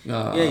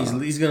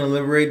 He's gonna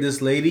liberate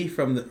this lady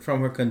from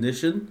her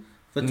condition.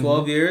 For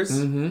 12 years,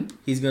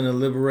 he's going to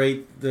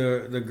liberate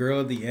the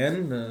girl at the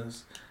end.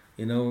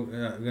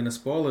 I'm gonna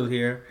spoil it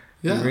here.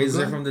 Yeah, he raises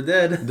her from the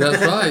dead.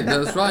 That's right.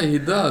 That's right. He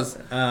does.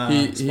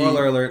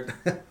 Spoiler alert.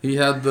 He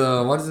had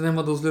what is the name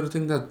of those little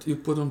things that you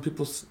put on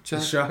people's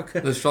chest? Shock.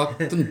 The shock.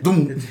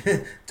 Boom.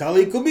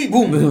 Tali kumi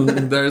boom.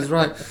 That's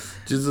right.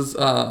 Jesus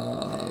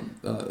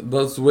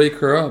does wake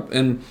her up,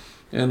 and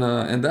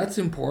that's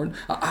important.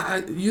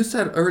 You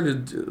said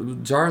earlier,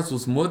 Jairus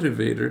was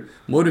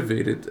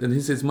motivated, and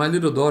he says, "My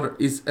little daughter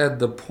is at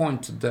the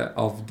point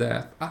of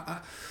death."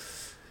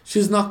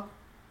 She's not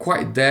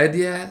quite dead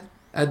yet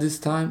at this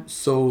time,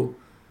 so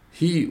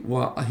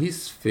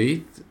his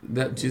faith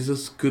that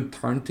Jesus could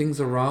turn things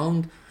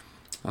around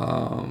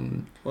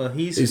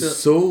is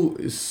so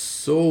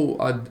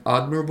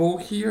admirable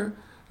here.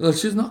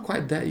 She's not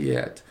quite dead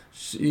yet,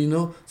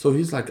 so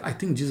he's like, I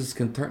think Jesus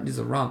can turn this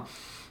around.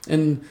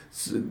 And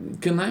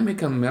can I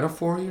make a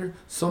metaphor here?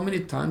 So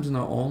many times in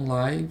our own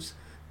lives,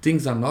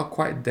 things are not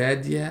quite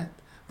dead yet,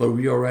 but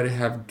we already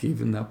have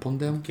given up on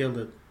them. Killed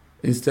it.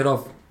 Instead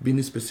of being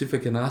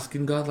specific and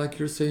asking God, like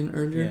you're saying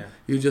earlier,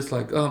 you're just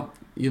like,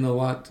 you know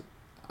what?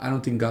 I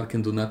don't think God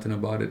can do nothing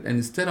about it. And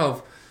instead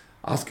of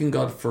asking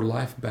God for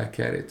life back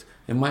at it,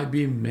 it might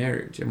be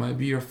marriage, it might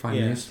be your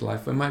financial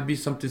life, it might be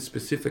something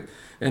specific.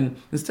 And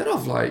instead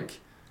of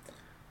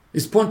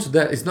it's point to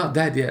that, it's not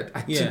that yet.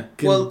 I can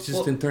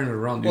turn it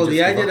around. Well,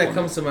 the idea that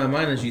comes to my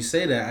mind as you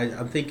say that,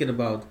 I'm thinking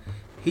about,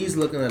 he's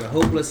looking at a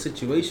hopeless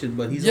situation,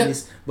 but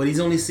he's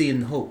only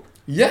seeing hope.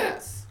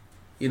 Yes.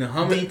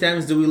 How many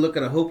times do we look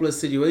at a hopeless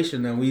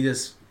situation and we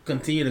just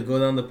continue to go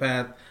down the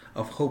path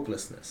of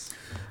hopelessness?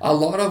 A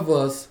lot of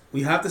us...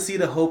 We have to see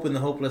the hope in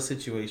the hopeless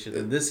situation.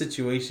 In this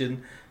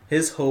situation,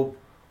 his hope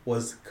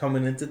was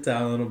coming into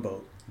town on a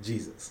boat.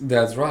 Jesus.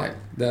 That's right.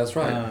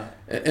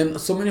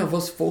 And so many of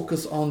us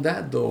focus on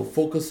that, though.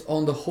 Focus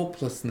on the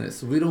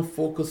hopelessness. We don't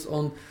focus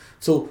on...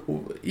 So,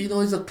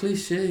 it's a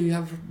cliche. You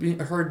have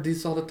heard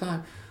this all the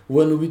time.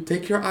 When we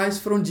take your eyes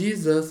from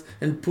Jesus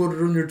and put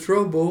it on your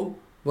trouble,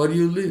 what do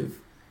you live?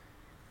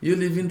 You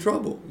live in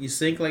trouble. You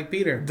sink like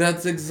Peter.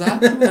 That's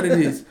exactly what it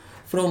is.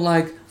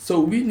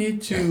 So we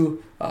need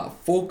to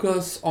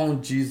focus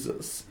on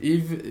Jesus,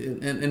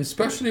 and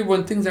especially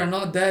when things are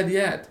not dead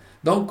yet.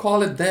 Don't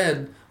call it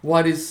dead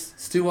what is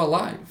still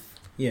alive.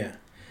 Yeah.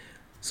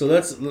 So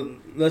let's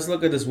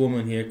look at this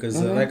woman here,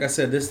 because like I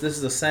said, this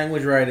is a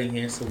sandwich writing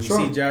here. So we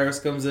see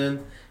Jairus comes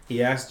in.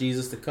 He asks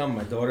Jesus to come.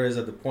 My daughter is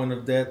at the point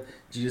of death.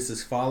 Jesus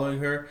is following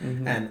her.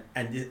 And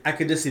I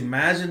could just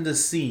imagine the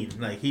scene.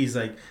 Like, he's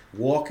like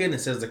walking. It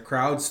says the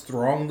crowds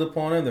thronged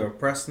upon him. They were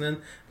pressing in.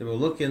 They were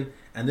looking.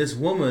 And this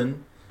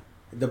woman,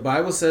 the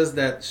Bible says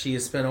that she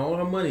has spent all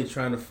her money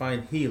trying to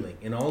find healing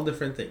in all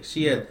different things.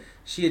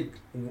 She's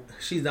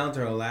down to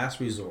her last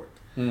resort.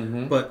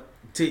 But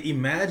to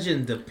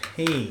imagine the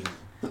pain,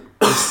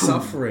 the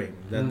suffering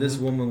that this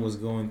woman was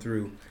going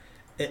through,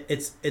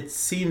 it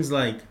seems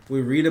like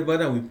we read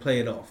about it and we play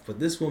it off. But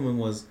this woman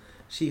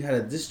she had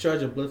a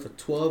discharge of blood for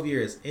 12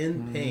 years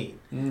in pain,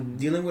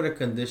 dealing with a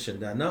condition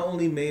that not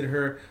only made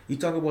her, you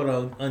talk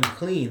about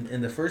unclean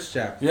in the first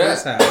chapter,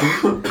 first half,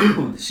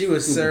 she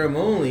was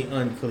ceremonially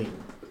unclean.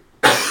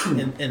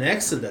 In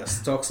Exodus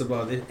talks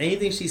about it,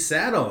 anything she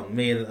sat on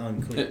made it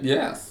unclean.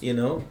 Yes.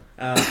 You're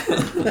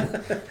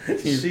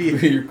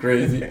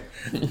crazy.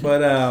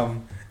 But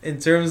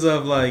in terms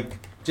of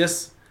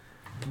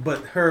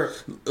her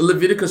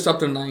Leviticus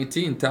chapter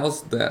 19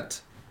 tells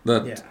that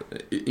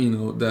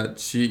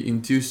she,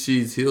 until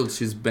she's healed,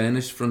 she's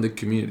banished from the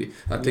community.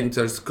 I think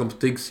there's some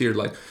things here,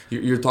 like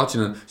you're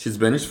touching on. She's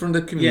banished from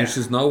the community.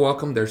 She's not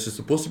welcome there. She's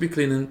supposed to be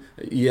cleaning,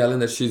 yelling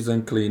that she's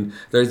unclean.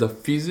 There's a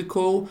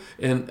physical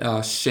and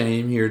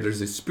shame here.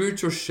 There's a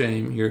spiritual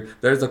shame here.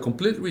 There's a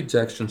complete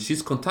rejection.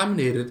 She's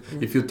contaminated.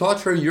 If you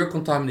touch her, you're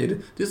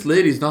contaminated. This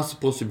lady is not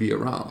supposed to be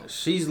around.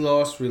 She's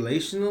lost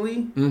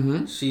relationally.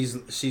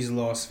 She's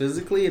lost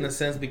physically, in a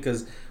sense,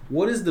 because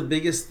what is the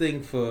biggest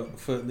thing for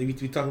we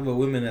talking about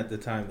women at the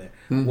time there?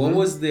 What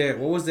was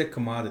their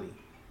commodity?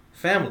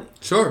 Family.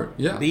 Sure,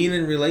 yeah. Being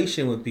in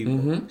relation with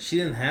people. She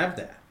didn't have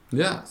that.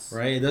 Yes.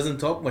 Right? It doesn't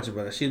talk much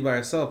about it. She's by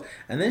herself.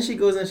 And then she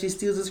goes and she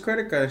steals his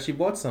credit card and she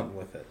bought something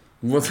with it.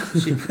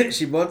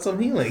 She bought some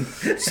healing.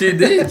 She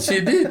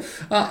did.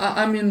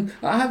 I mean,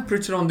 I have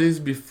preached on this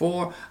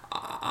before.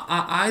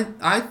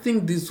 I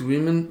think these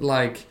women,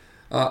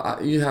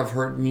 you have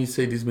heard me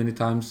say this many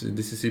times.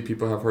 DCC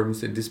people have heard me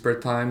say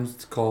desperate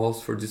times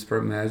calls for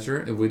desperate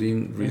measure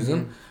within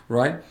reason,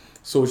 right?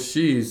 So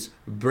she's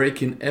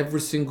breaking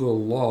every single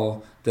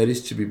law that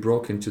is to be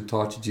broken to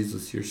touch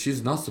Jesus here.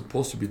 She's not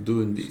supposed to be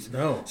doing this.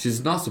 No.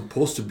 She's not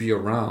supposed to be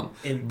around.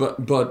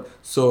 But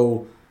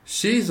so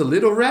she's a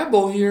little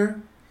rebel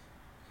here,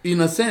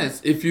 in a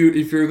sense. If you're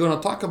gonna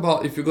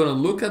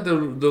look at the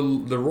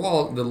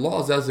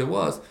laws as it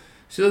was.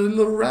 She's a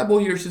little rebel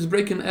here. She's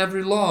breaking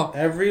every law.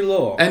 Every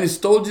law. And he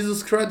stole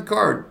Jesus' credit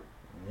card.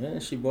 Yeah,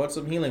 she bought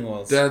some healing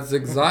oils. That's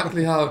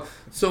exactly how.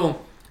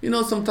 So,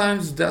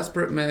 sometimes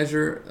desperate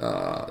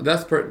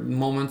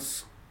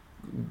moments,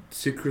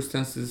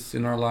 circumstances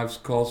in our lives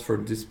calls for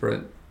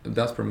desperate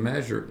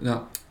measure.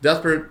 Now,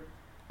 desperate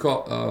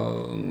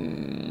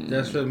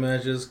Desperate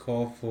measures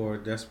call for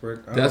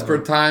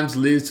desperate times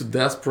leads to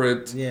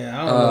desperate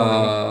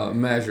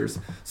measures.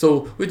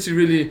 So which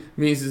really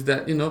means is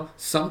that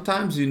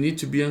sometimes you need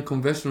to be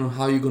unconventional on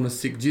how you're going to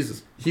seek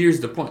Jesus. Here's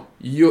the point: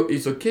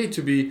 it's okay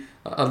to be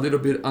a little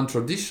bit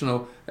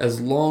untraditional as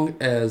long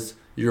as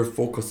your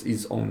focus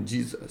is on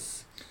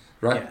Jesus,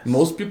 right? Yes.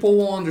 Most people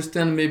won't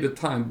understand maybe the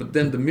time, but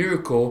then the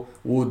miracle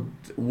will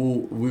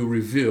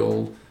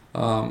reveal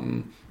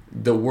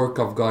the work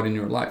of God in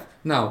your life.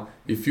 Now,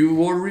 if you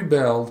were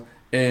rebelled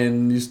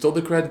and you stole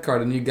the credit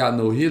card and you got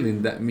no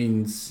healing, that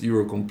means you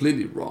were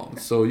completely wrong.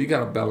 So you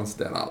gotta balance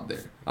that out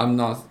there. I'm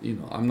not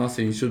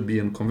saying you should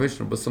be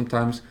unconventional, but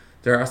sometimes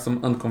there are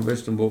some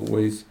unconventional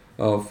ways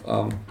of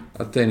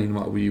attaining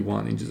what we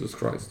want in Jesus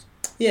Christ.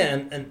 Yeah,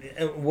 and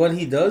what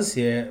he does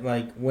here,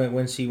 like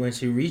when she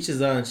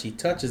reaches out and she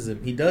touches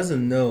him, he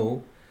doesn't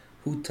know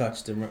who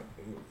touched him.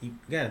 You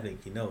gotta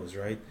think he knows,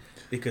 right?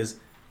 Because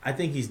I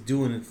think he's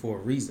doing it for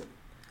a reason.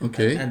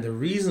 Okay. And the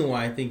reason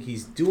why I think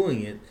he's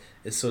doing it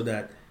is so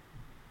that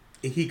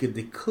he could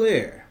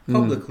declare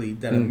publicly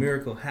that a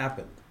miracle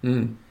happened.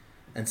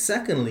 And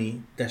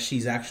secondly, that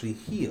she's actually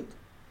healed.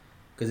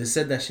 Because it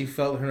said that she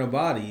felt her in her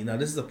body. Now,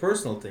 this is a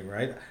personal thing,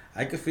 right?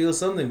 I could feel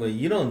something, but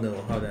you don't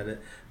know how that is.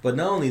 But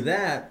not only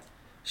that,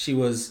 she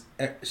was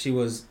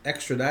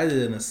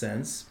extradited in a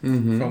sense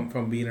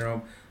from being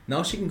around.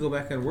 Now she can go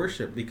back and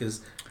worship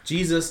because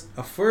Jesus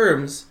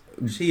affirms.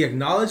 She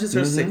acknowledges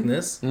her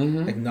sickness,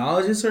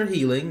 acknowledges her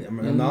healing,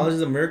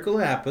 acknowledges a miracle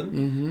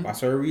happened. I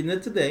started reading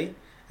it today.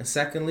 And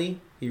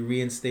secondly, he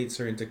reinstates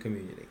her into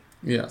community.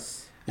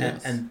 Yes.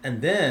 And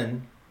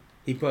then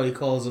he probably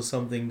calls her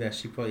something that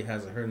she probably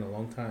hasn't heard in a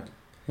long time.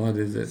 What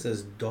is it? It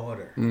says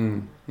daughter.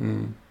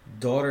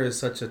 Daughter is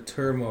such a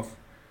term of,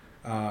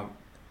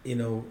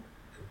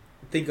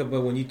 think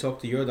about when you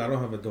talk to your daughter. I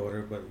don't have a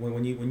daughter, but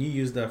when you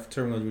use that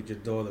terminology with your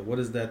daughter, what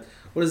does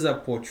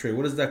that portray?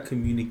 What does that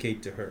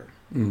communicate to her?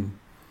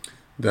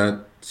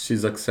 That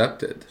she's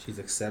accepted. She's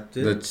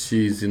accepted. That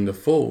she's in the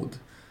fold.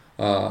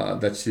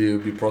 That she'll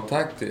be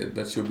protected.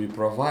 That she'll be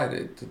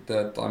provided.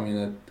 That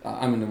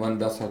when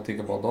that's how I think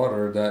about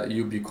daughter. That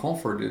you'll be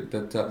comforted.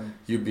 That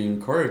you'll be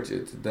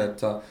encouraged.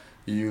 That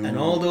you. And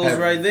all those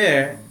right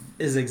there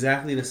is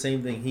exactly the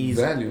same thing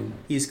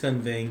he's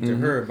conveying to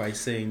her by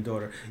saying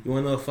daughter. You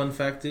want to know a fun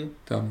fact too?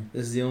 Tell me.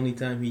 This is the only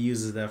time he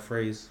uses that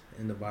phrase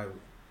in the Bible.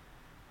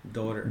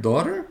 Daughter.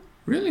 Daughter?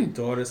 Really?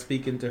 Daughter,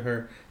 speaking to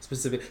her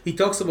specific. He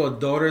talks about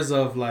daughters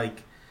of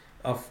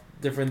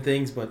different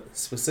things, but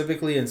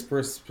specifically in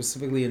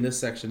this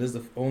section, this is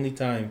the only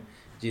time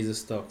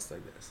Jesus talks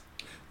like this.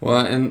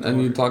 Well,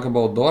 and you talk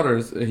about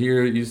daughters.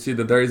 Here you see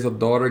that there is a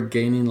daughter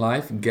gaining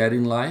life,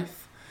 getting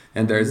life,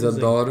 and there is a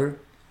daughter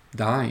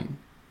dying,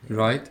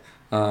 right?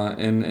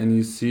 And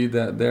you see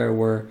that there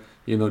where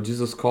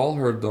Jesus called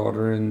her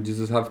daughter, and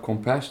Jesus have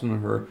compassion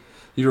on her.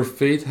 Your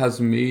faith has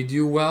made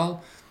you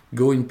well.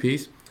 Go in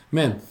peace.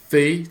 Man,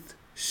 faith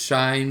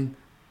shine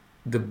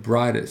the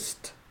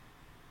brightest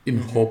in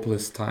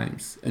hopeless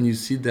times, and you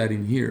see that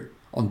in here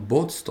on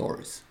both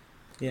stories.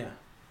 Yeah.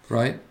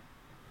 Right.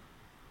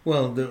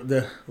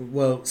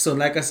 Well, so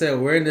like I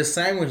said, we're in this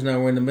sandwich now.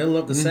 We're in the middle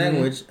of the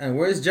sandwich, and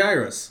where's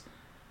Jairus?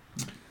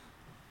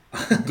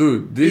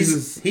 Dude,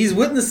 he's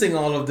witnessing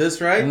all of this,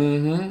 right?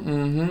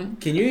 Can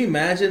you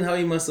imagine how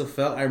he must have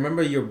felt? I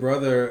remember your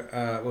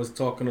brother was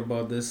talking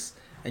about this,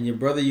 and your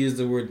brother used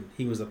the word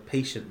he was a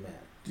patient man.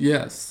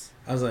 Yes.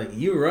 I was like,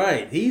 you're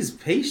right. He's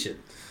patient.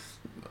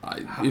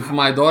 If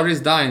my daughter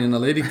is dying and a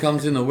lady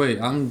comes in the way,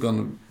 I'm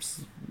gonna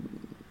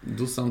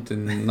do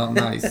something not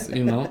nice,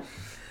 you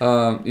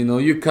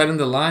cut in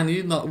the line.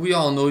 We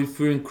all know if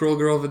you're in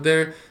Kroger over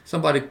there,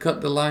 somebody cut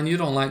the line, you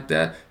don't like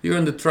that. You're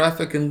in the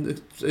traffic and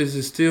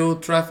it's still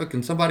traffic,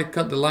 and somebody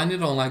cut the line, you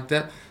don't like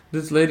that.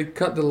 This lady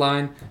cut the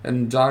line,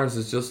 and Jairus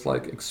is just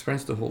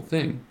experienced the whole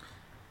thing.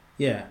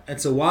 Yeah,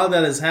 and so while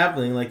that is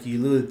happening, like you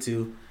alluded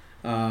to,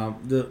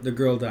 the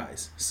girl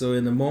dies. So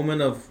in the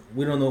moment of,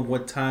 we don't know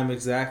what time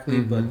exactly,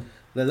 but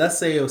let's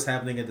say it was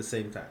happening at the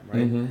same time,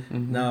 right?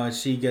 Now as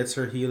she gets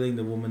her healing,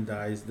 the woman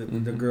dies, the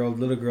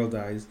little girl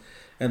dies,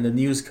 and the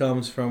news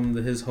comes from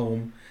his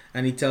home,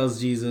 and he tells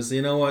Jesus,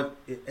 you know what,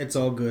 it's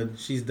all good,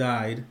 she's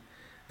died.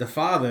 The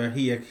father,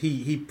 he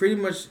pretty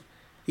much,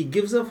 he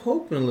gives up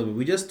hope in a little bit.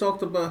 We just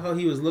talked about how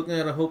he was looking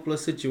at a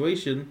hopeless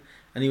situation,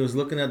 and he was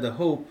looking at the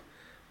hope,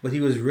 but he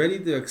was ready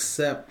to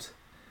accept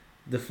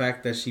the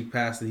fact that she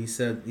passed. He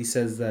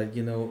says that,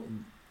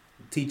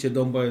 teacher,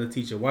 don't bother the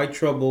teacher. Why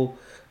trouble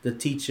the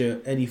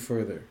teacher any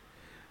further?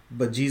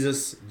 But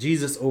Jesus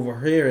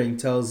overhearing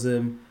tells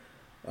him,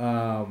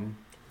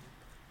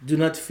 do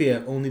not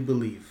fear, only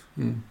believe.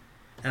 And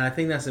I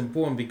think that's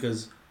important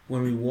because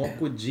when we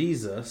walk with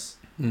Jesus,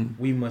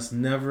 we must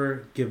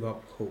never give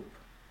up hope.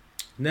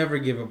 Never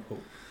give up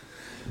hope.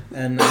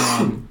 And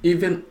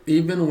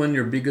even when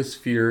your biggest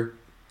fear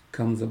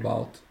comes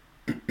about,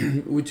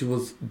 which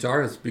was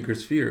Jairus'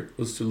 biggest fear,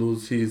 was to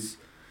lose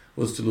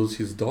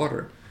his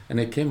daughter, and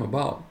it came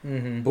about.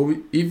 But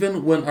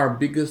even when our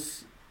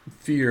biggest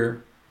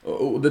fear,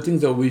 the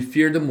things that we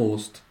fear the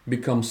most,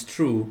 becomes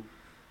true,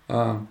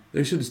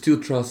 they should still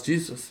trust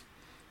Jesus.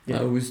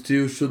 Yeah. We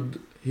still should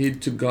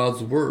heed to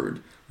God's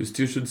word. We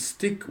still should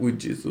stick with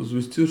Jesus.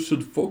 We still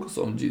should focus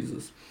on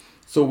Jesus.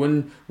 So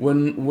when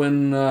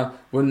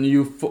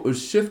you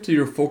shift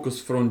your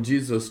focus from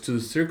Jesus to the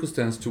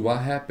circumstance, to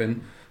what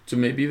happened, to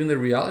maybe even the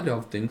reality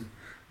of things,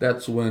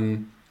 that's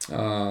when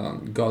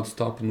God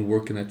stopped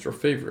working at your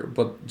favor.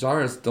 But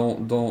Jairus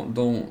don't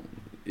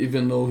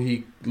even though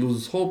he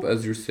loses hope,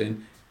 as you're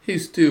saying, he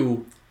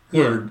still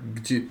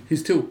he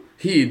still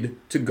heed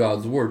to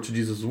God's word, to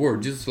Jesus'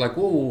 word. Jesus is like,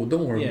 whoa,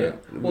 don't worry about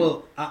it.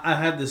 Well, I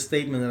had this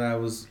statement that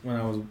when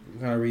I was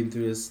kind of reading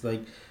through this,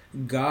 like,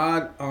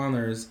 God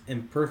honors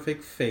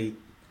imperfect faith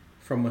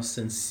from a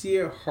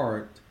sincere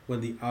heart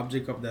when the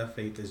object of that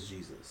faith is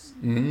Jesus.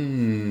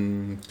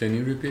 Can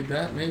you repeat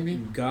that, maybe?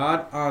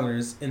 God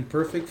honors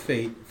imperfect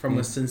faith from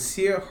a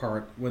sincere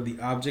heart when the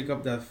object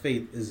of that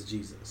faith is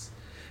Jesus.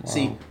 Wow.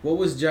 See, what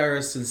was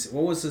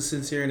the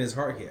sincere in his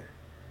heart here?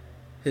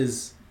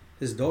 His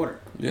daughter.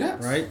 Yeah.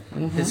 Right?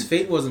 Mm-hmm. His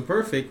faith wasn't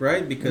perfect,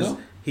 right? Because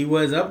he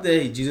was up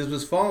there, Jesus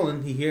was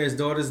falling, he hears his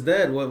daughter's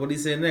dead. What did he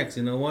say next?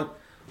 You know what?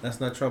 Let's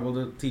not trouble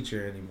the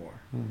teacher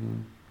anymore.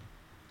 Mm-hmm.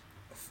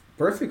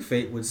 Perfect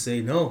faith would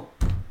say no.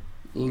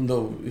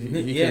 No,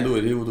 he can do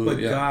it. He will do it.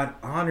 But God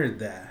honored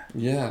that.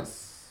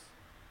 Yes.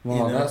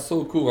 Wow, that's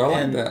so cool. I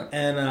like that.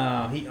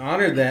 And he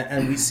honored that,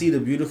 and we see the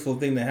beautiful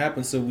thing that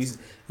happens. So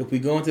if we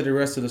go into the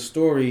rest of the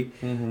story,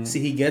 see,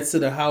 he gets to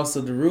the house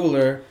of the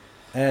ruler,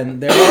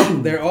 and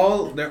they're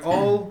all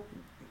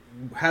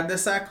had their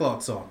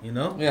sackcloths on.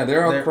 Yeah,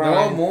 they're all crying. They're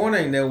all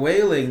mourning. They're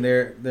wailing.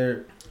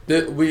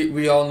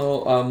 We all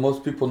know,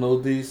 most people know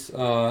this,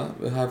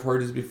 have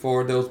heard this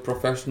before. There was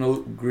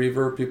professional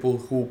griever, people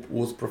who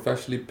was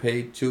professionally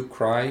paid to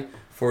cry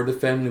for the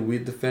family,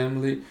 with the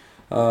family.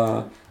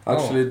 The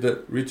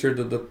richer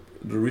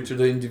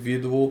the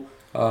individual,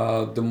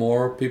 the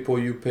more people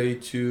you pay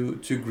to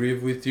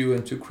grieve with you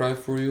and to cry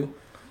for you.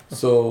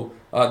 So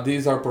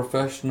these are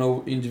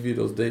professional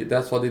individuals.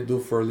 That's what they do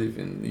for a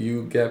living.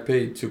 You get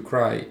paid to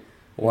cry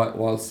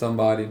while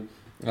somebody...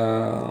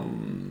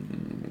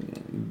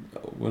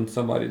 when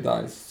somebody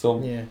dies. So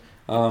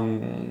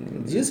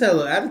Jesus had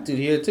an attitude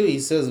here too. He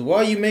says, "Why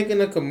are you making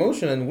a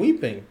commotion and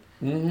weeping?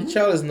 The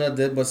child is not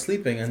dead but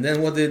sleeping." And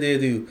then what did they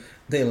do?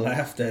 They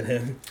laughed at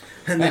him,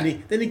 and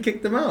then he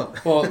kicked them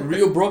out. Well,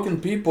 real broken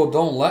people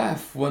don't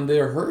laugh when they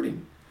are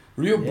hurting.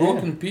 Real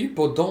broken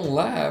people don't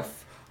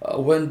laugh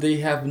when they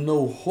have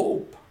no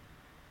hope.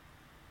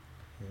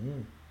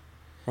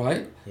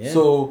 Right? Yeah.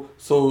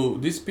 So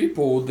these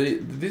people,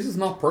 this is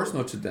not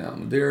personal to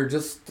them. They're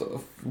just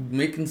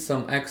making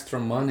some extra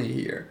money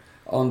here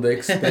on the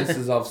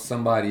expenses of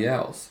somebody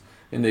else,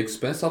 in the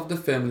expense of the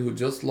family who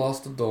just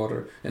lost a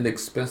daughter, and the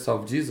expense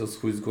of Jesus,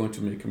 who is going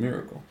to make a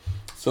miracle.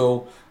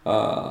 So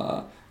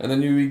and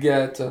then you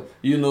get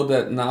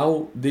that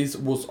now this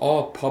was all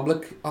a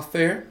public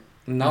affair,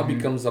 and now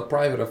becomes a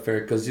private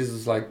affair, because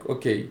Jesus is like,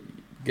 okay,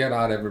 get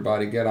out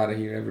of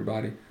here,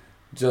 everybody.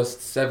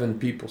 Just 7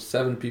 people.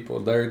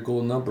 There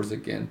go numbers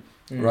again,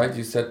 right?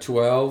 You said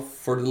 12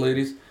 for the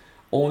ladies.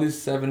 Only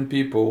 7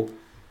 people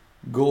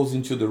goes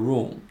into the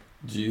room.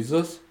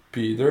 Jesus,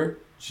 Peter,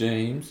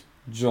 James,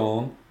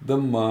 John, the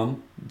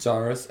mom,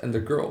 Jairus, and the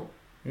girl.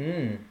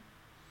 I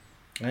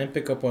didn't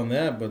pick up on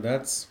that, but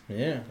that's,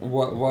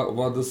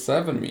 What the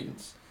 7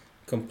 means?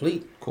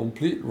 Complete,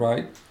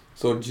 right?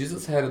 So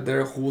Jesus had it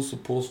there who was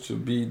supposed to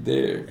be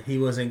there. He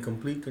was in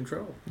complete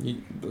control.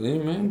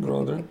 Amen,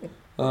 brother.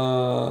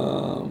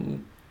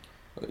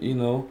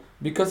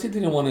 Because he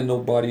didn't want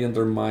nobody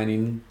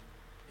undermining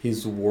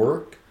his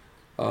work,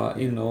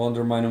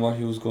 undermining what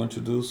he was going to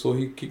do, so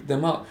he kicked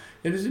them out.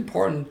 It is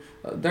important.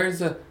 There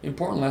is an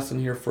important lesson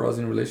here for us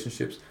in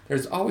relationships.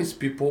 There's always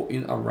people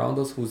around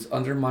us who's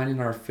undermining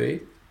our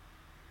faith,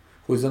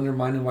 who's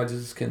undermining what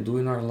Jesus can do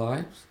in our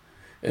lives,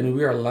 and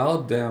we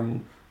allowed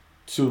them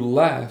to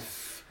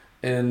laugh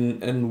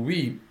and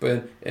weep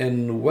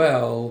and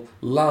wail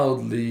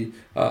loudly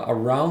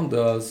around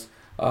us.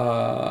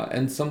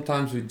 And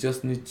sometimes we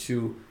just need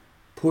to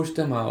push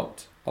them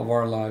out of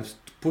our lives,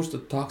 push the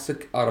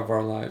toxic out of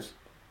our lives,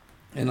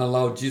 and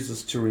allow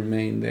Jesus to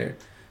remain there,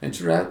 and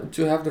to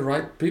have the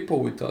right people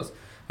with us.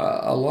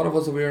 A lot of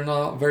us, we are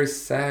not very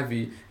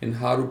savvy in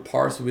how to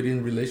parse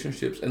within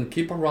relationships and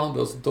keep around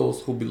us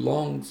those who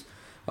belongs,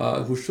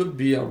 who should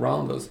be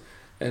around us,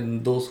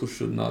 and those who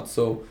should not.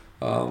 So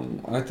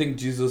I think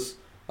Jesus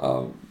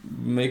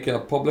make a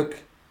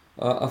public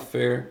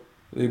affair.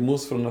 It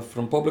moves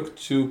from public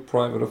to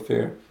private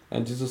affair,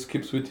 and Jesus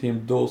keeps with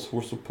him those who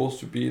are supposed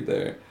to be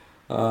there.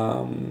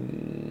 I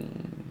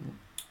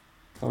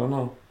don't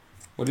know.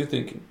 What are you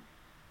thinking?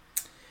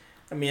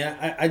 I mean,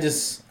 I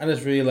just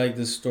really like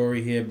this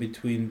story here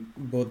between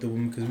both the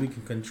women, because we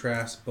can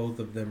contrast both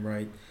of them,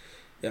 right?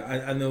 Yeah,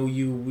 I know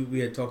we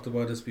had talked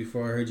about this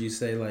before. I heard you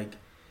say, like,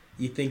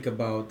 you think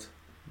about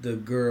the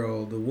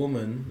girl, the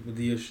woman with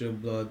the issue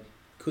of blood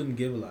couldn't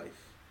give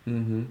life,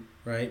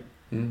 right?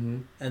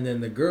 And then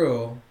the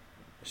girl,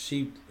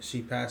 she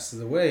passes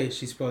away.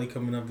 She's probably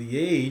coming of the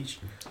age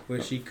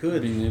where she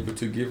could being able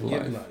to give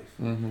life.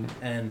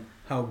 And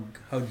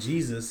how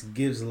Jesus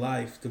gives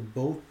life to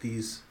both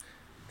these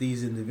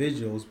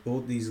individuals,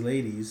 both these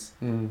ladies,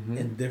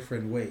 in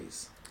different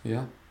ways.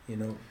 Yeah. You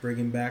know,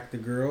 bringing back the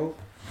girl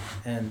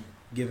and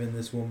giving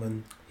this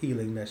woman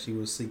healing that she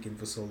was seeking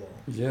for so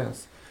long.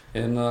 Yes.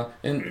 And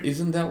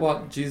isn't that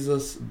what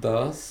Jesus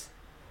does?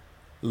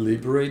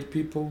 Liberate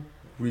people,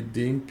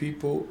 redeem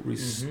people,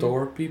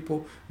 restore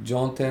people.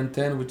 John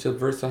 10:10, which is a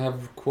verse I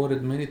have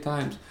quoted many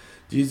times.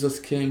 Jesus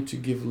came to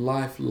give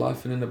life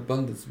in an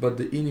abundance, but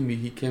the enemy,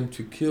 he came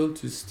to kill,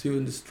 to steal,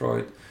 and destroy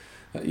it.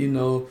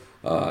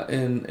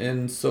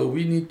 And so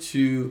we need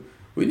to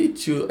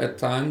at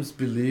times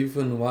believe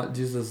in what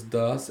Jesus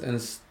does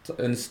and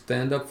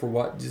stand up for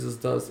what Jesus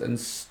does and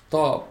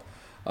stop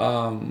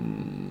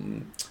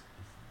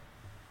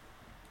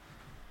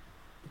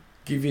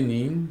giving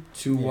in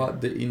to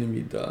what the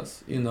enemy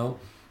does.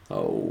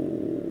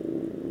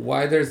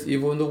 Why there's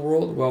evil in the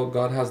world? Well,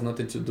 God has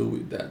nothing to do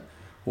with that.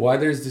 Why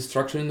there's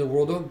destruction in the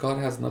world? Well, God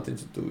has nothing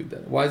to do with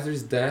that. Why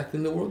there's death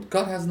in the world?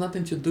 God has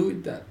nothing to do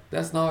with that.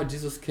 That's not what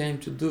Jesus came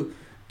to do.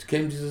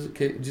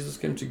 Jesus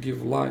came to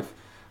give life,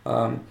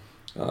 and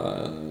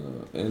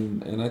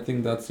I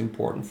think that's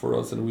important for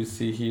us, and we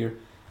see here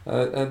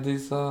at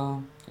this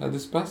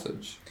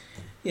passage.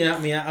 Yeah, I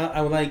mean,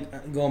 I would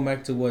like going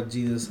back to what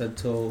Jesus had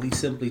told. He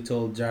simply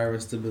told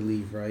Jairus to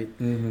believe, right?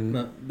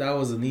 Now, that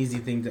was an easy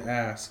thing to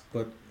ask,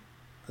 but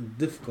a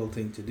difficult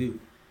thing to do.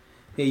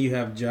 Here you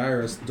have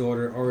Jairus'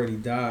 daughter already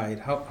died.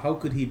 How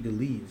could he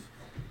believe?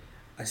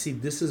 I see.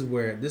 This is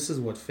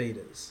what faith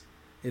is.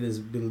 It is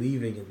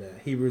believing in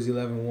that. Hebrews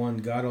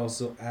 11:1. God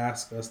also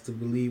asks us to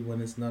believe when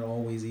it's not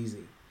always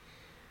easy.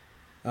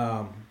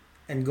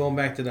 And going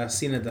back to that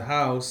scene at the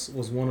house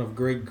was one of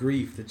great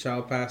grief. The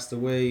child passed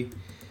away.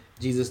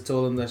 Jesus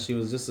told him that she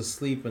was just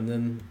asleep, and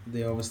then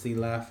they obviously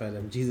laugh at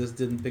him. Jesus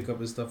didn't pick up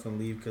his stuff and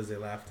leave because they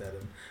laughed at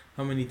him.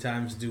 How many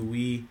times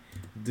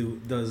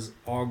does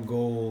our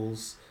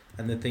goals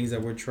and the things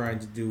that we're trying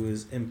to do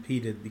is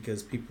impeded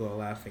because people are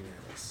laughing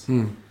at us?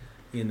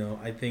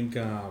 I think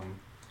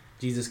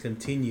Jesus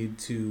continued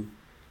to.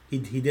 He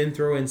didn't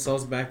throw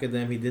insults back at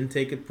them. He didn't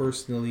take it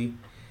personally.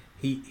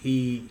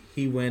 He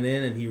went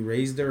in and he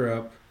raised her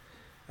up,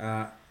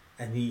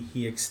 and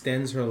he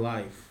extends her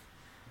life.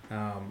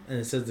 And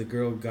it says the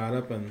girl got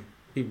up and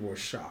people were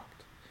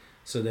shocked.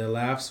 So their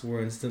laughs were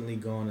instantly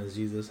gone as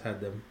Jesus had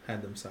them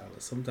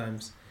silenced.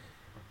 Sometimes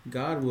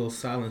God will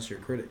silence your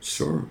critics.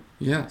 Sure.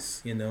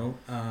 Yes.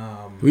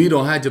 We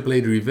don't have to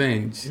play the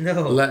revenge.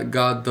 No. Let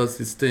God does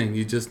His thing.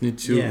 You just need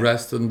to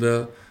rest in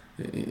the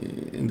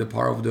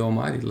power of the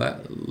Almighty.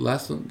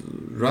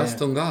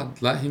 Rest on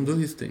God. Let Him do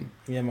His thing.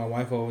 Yeah, my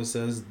wife always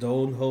says,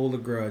 "Don't hold a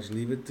grudge.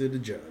 Leave it to the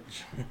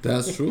judge."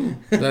 That's true.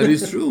 That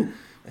is true.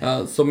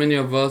 So many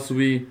of us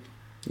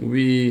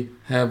we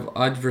have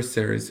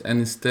adversaries, and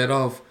instead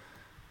of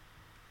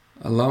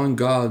allowing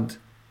God,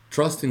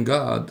 trusting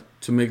God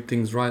to make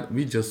things right,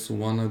 we just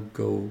want to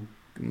go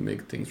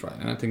make things right.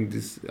 And I think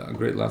this is a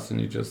great lesson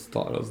you just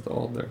taught us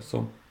all there.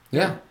 So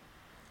yeah.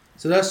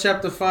 So that's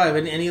chapter 5.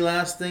 Any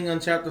last thing on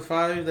chapter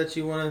 5 that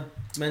you want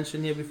to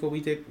mention here before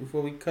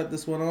we cut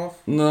this one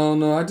off?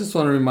 No. I just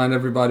want to remind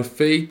everybody: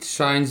 faith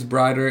shines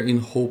brighter in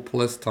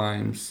hopeless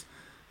times.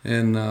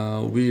 And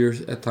we're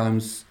at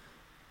times,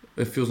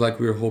 it feels like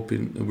we're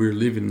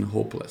living in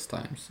hopeless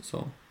times.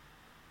 So,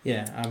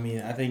 yeah, I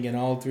mean, I think in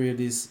all three of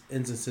these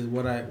instances,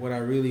 what I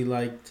really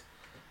liked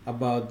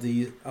about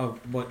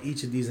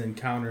each of these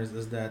encounters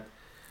is that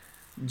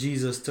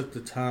Jesus took the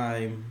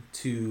time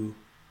to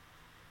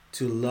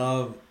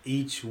love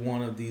each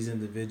one of these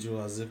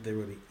individuals as if they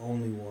were the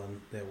only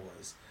one there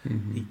was.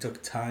 He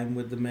took time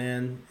with the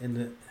man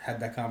and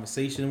had that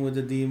conversation with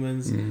the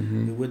demons,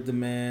 with the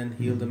man,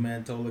 healed the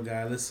man, told the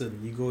guy, "Listen,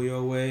 you go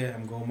your way,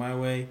 I'm going my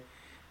way."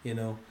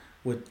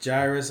 With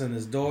Jairus and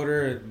his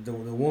daughter, the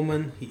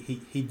woman,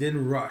 he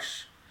didn't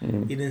rush.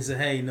 He didn't say,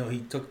 "Hey," no, he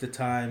took the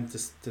time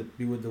to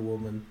be with the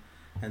woman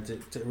and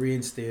to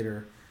reinstate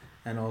her.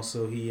 And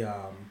also he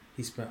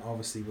spent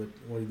obviously with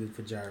what he did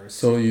for Jairus.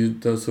 So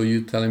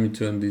you telling me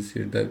to end this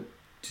here that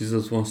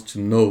Jesus wants to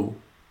know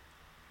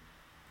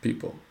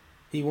people.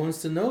 He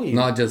wants to know you.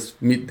 Not just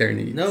meet their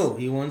needs. No,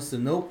 he wants to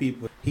know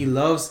people. He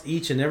loves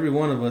each and every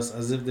one of us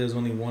as if there's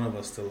only one of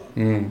us to love.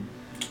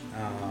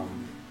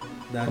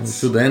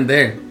 Should end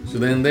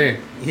there.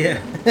 Yeah.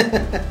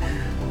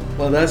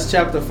 Well, that's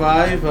chapter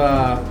 5.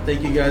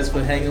 Thank you guys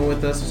for hanging out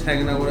with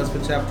us for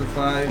chapter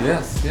 5.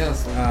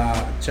 Yes.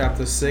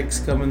 Chapter 6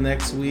 coming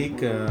next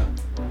week.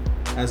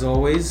 As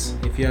always,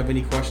 if you have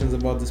any questions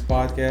about this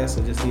podcast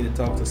or just need to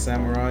talk to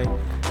Samurai,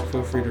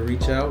 feel free to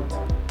reach out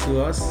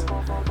to us.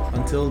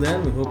 Until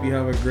then, we hope you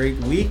have a great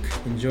week.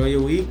 Enjoy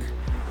your week.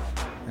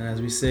 And as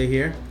we say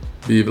here,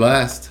 be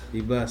blessed.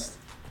 Be blessed.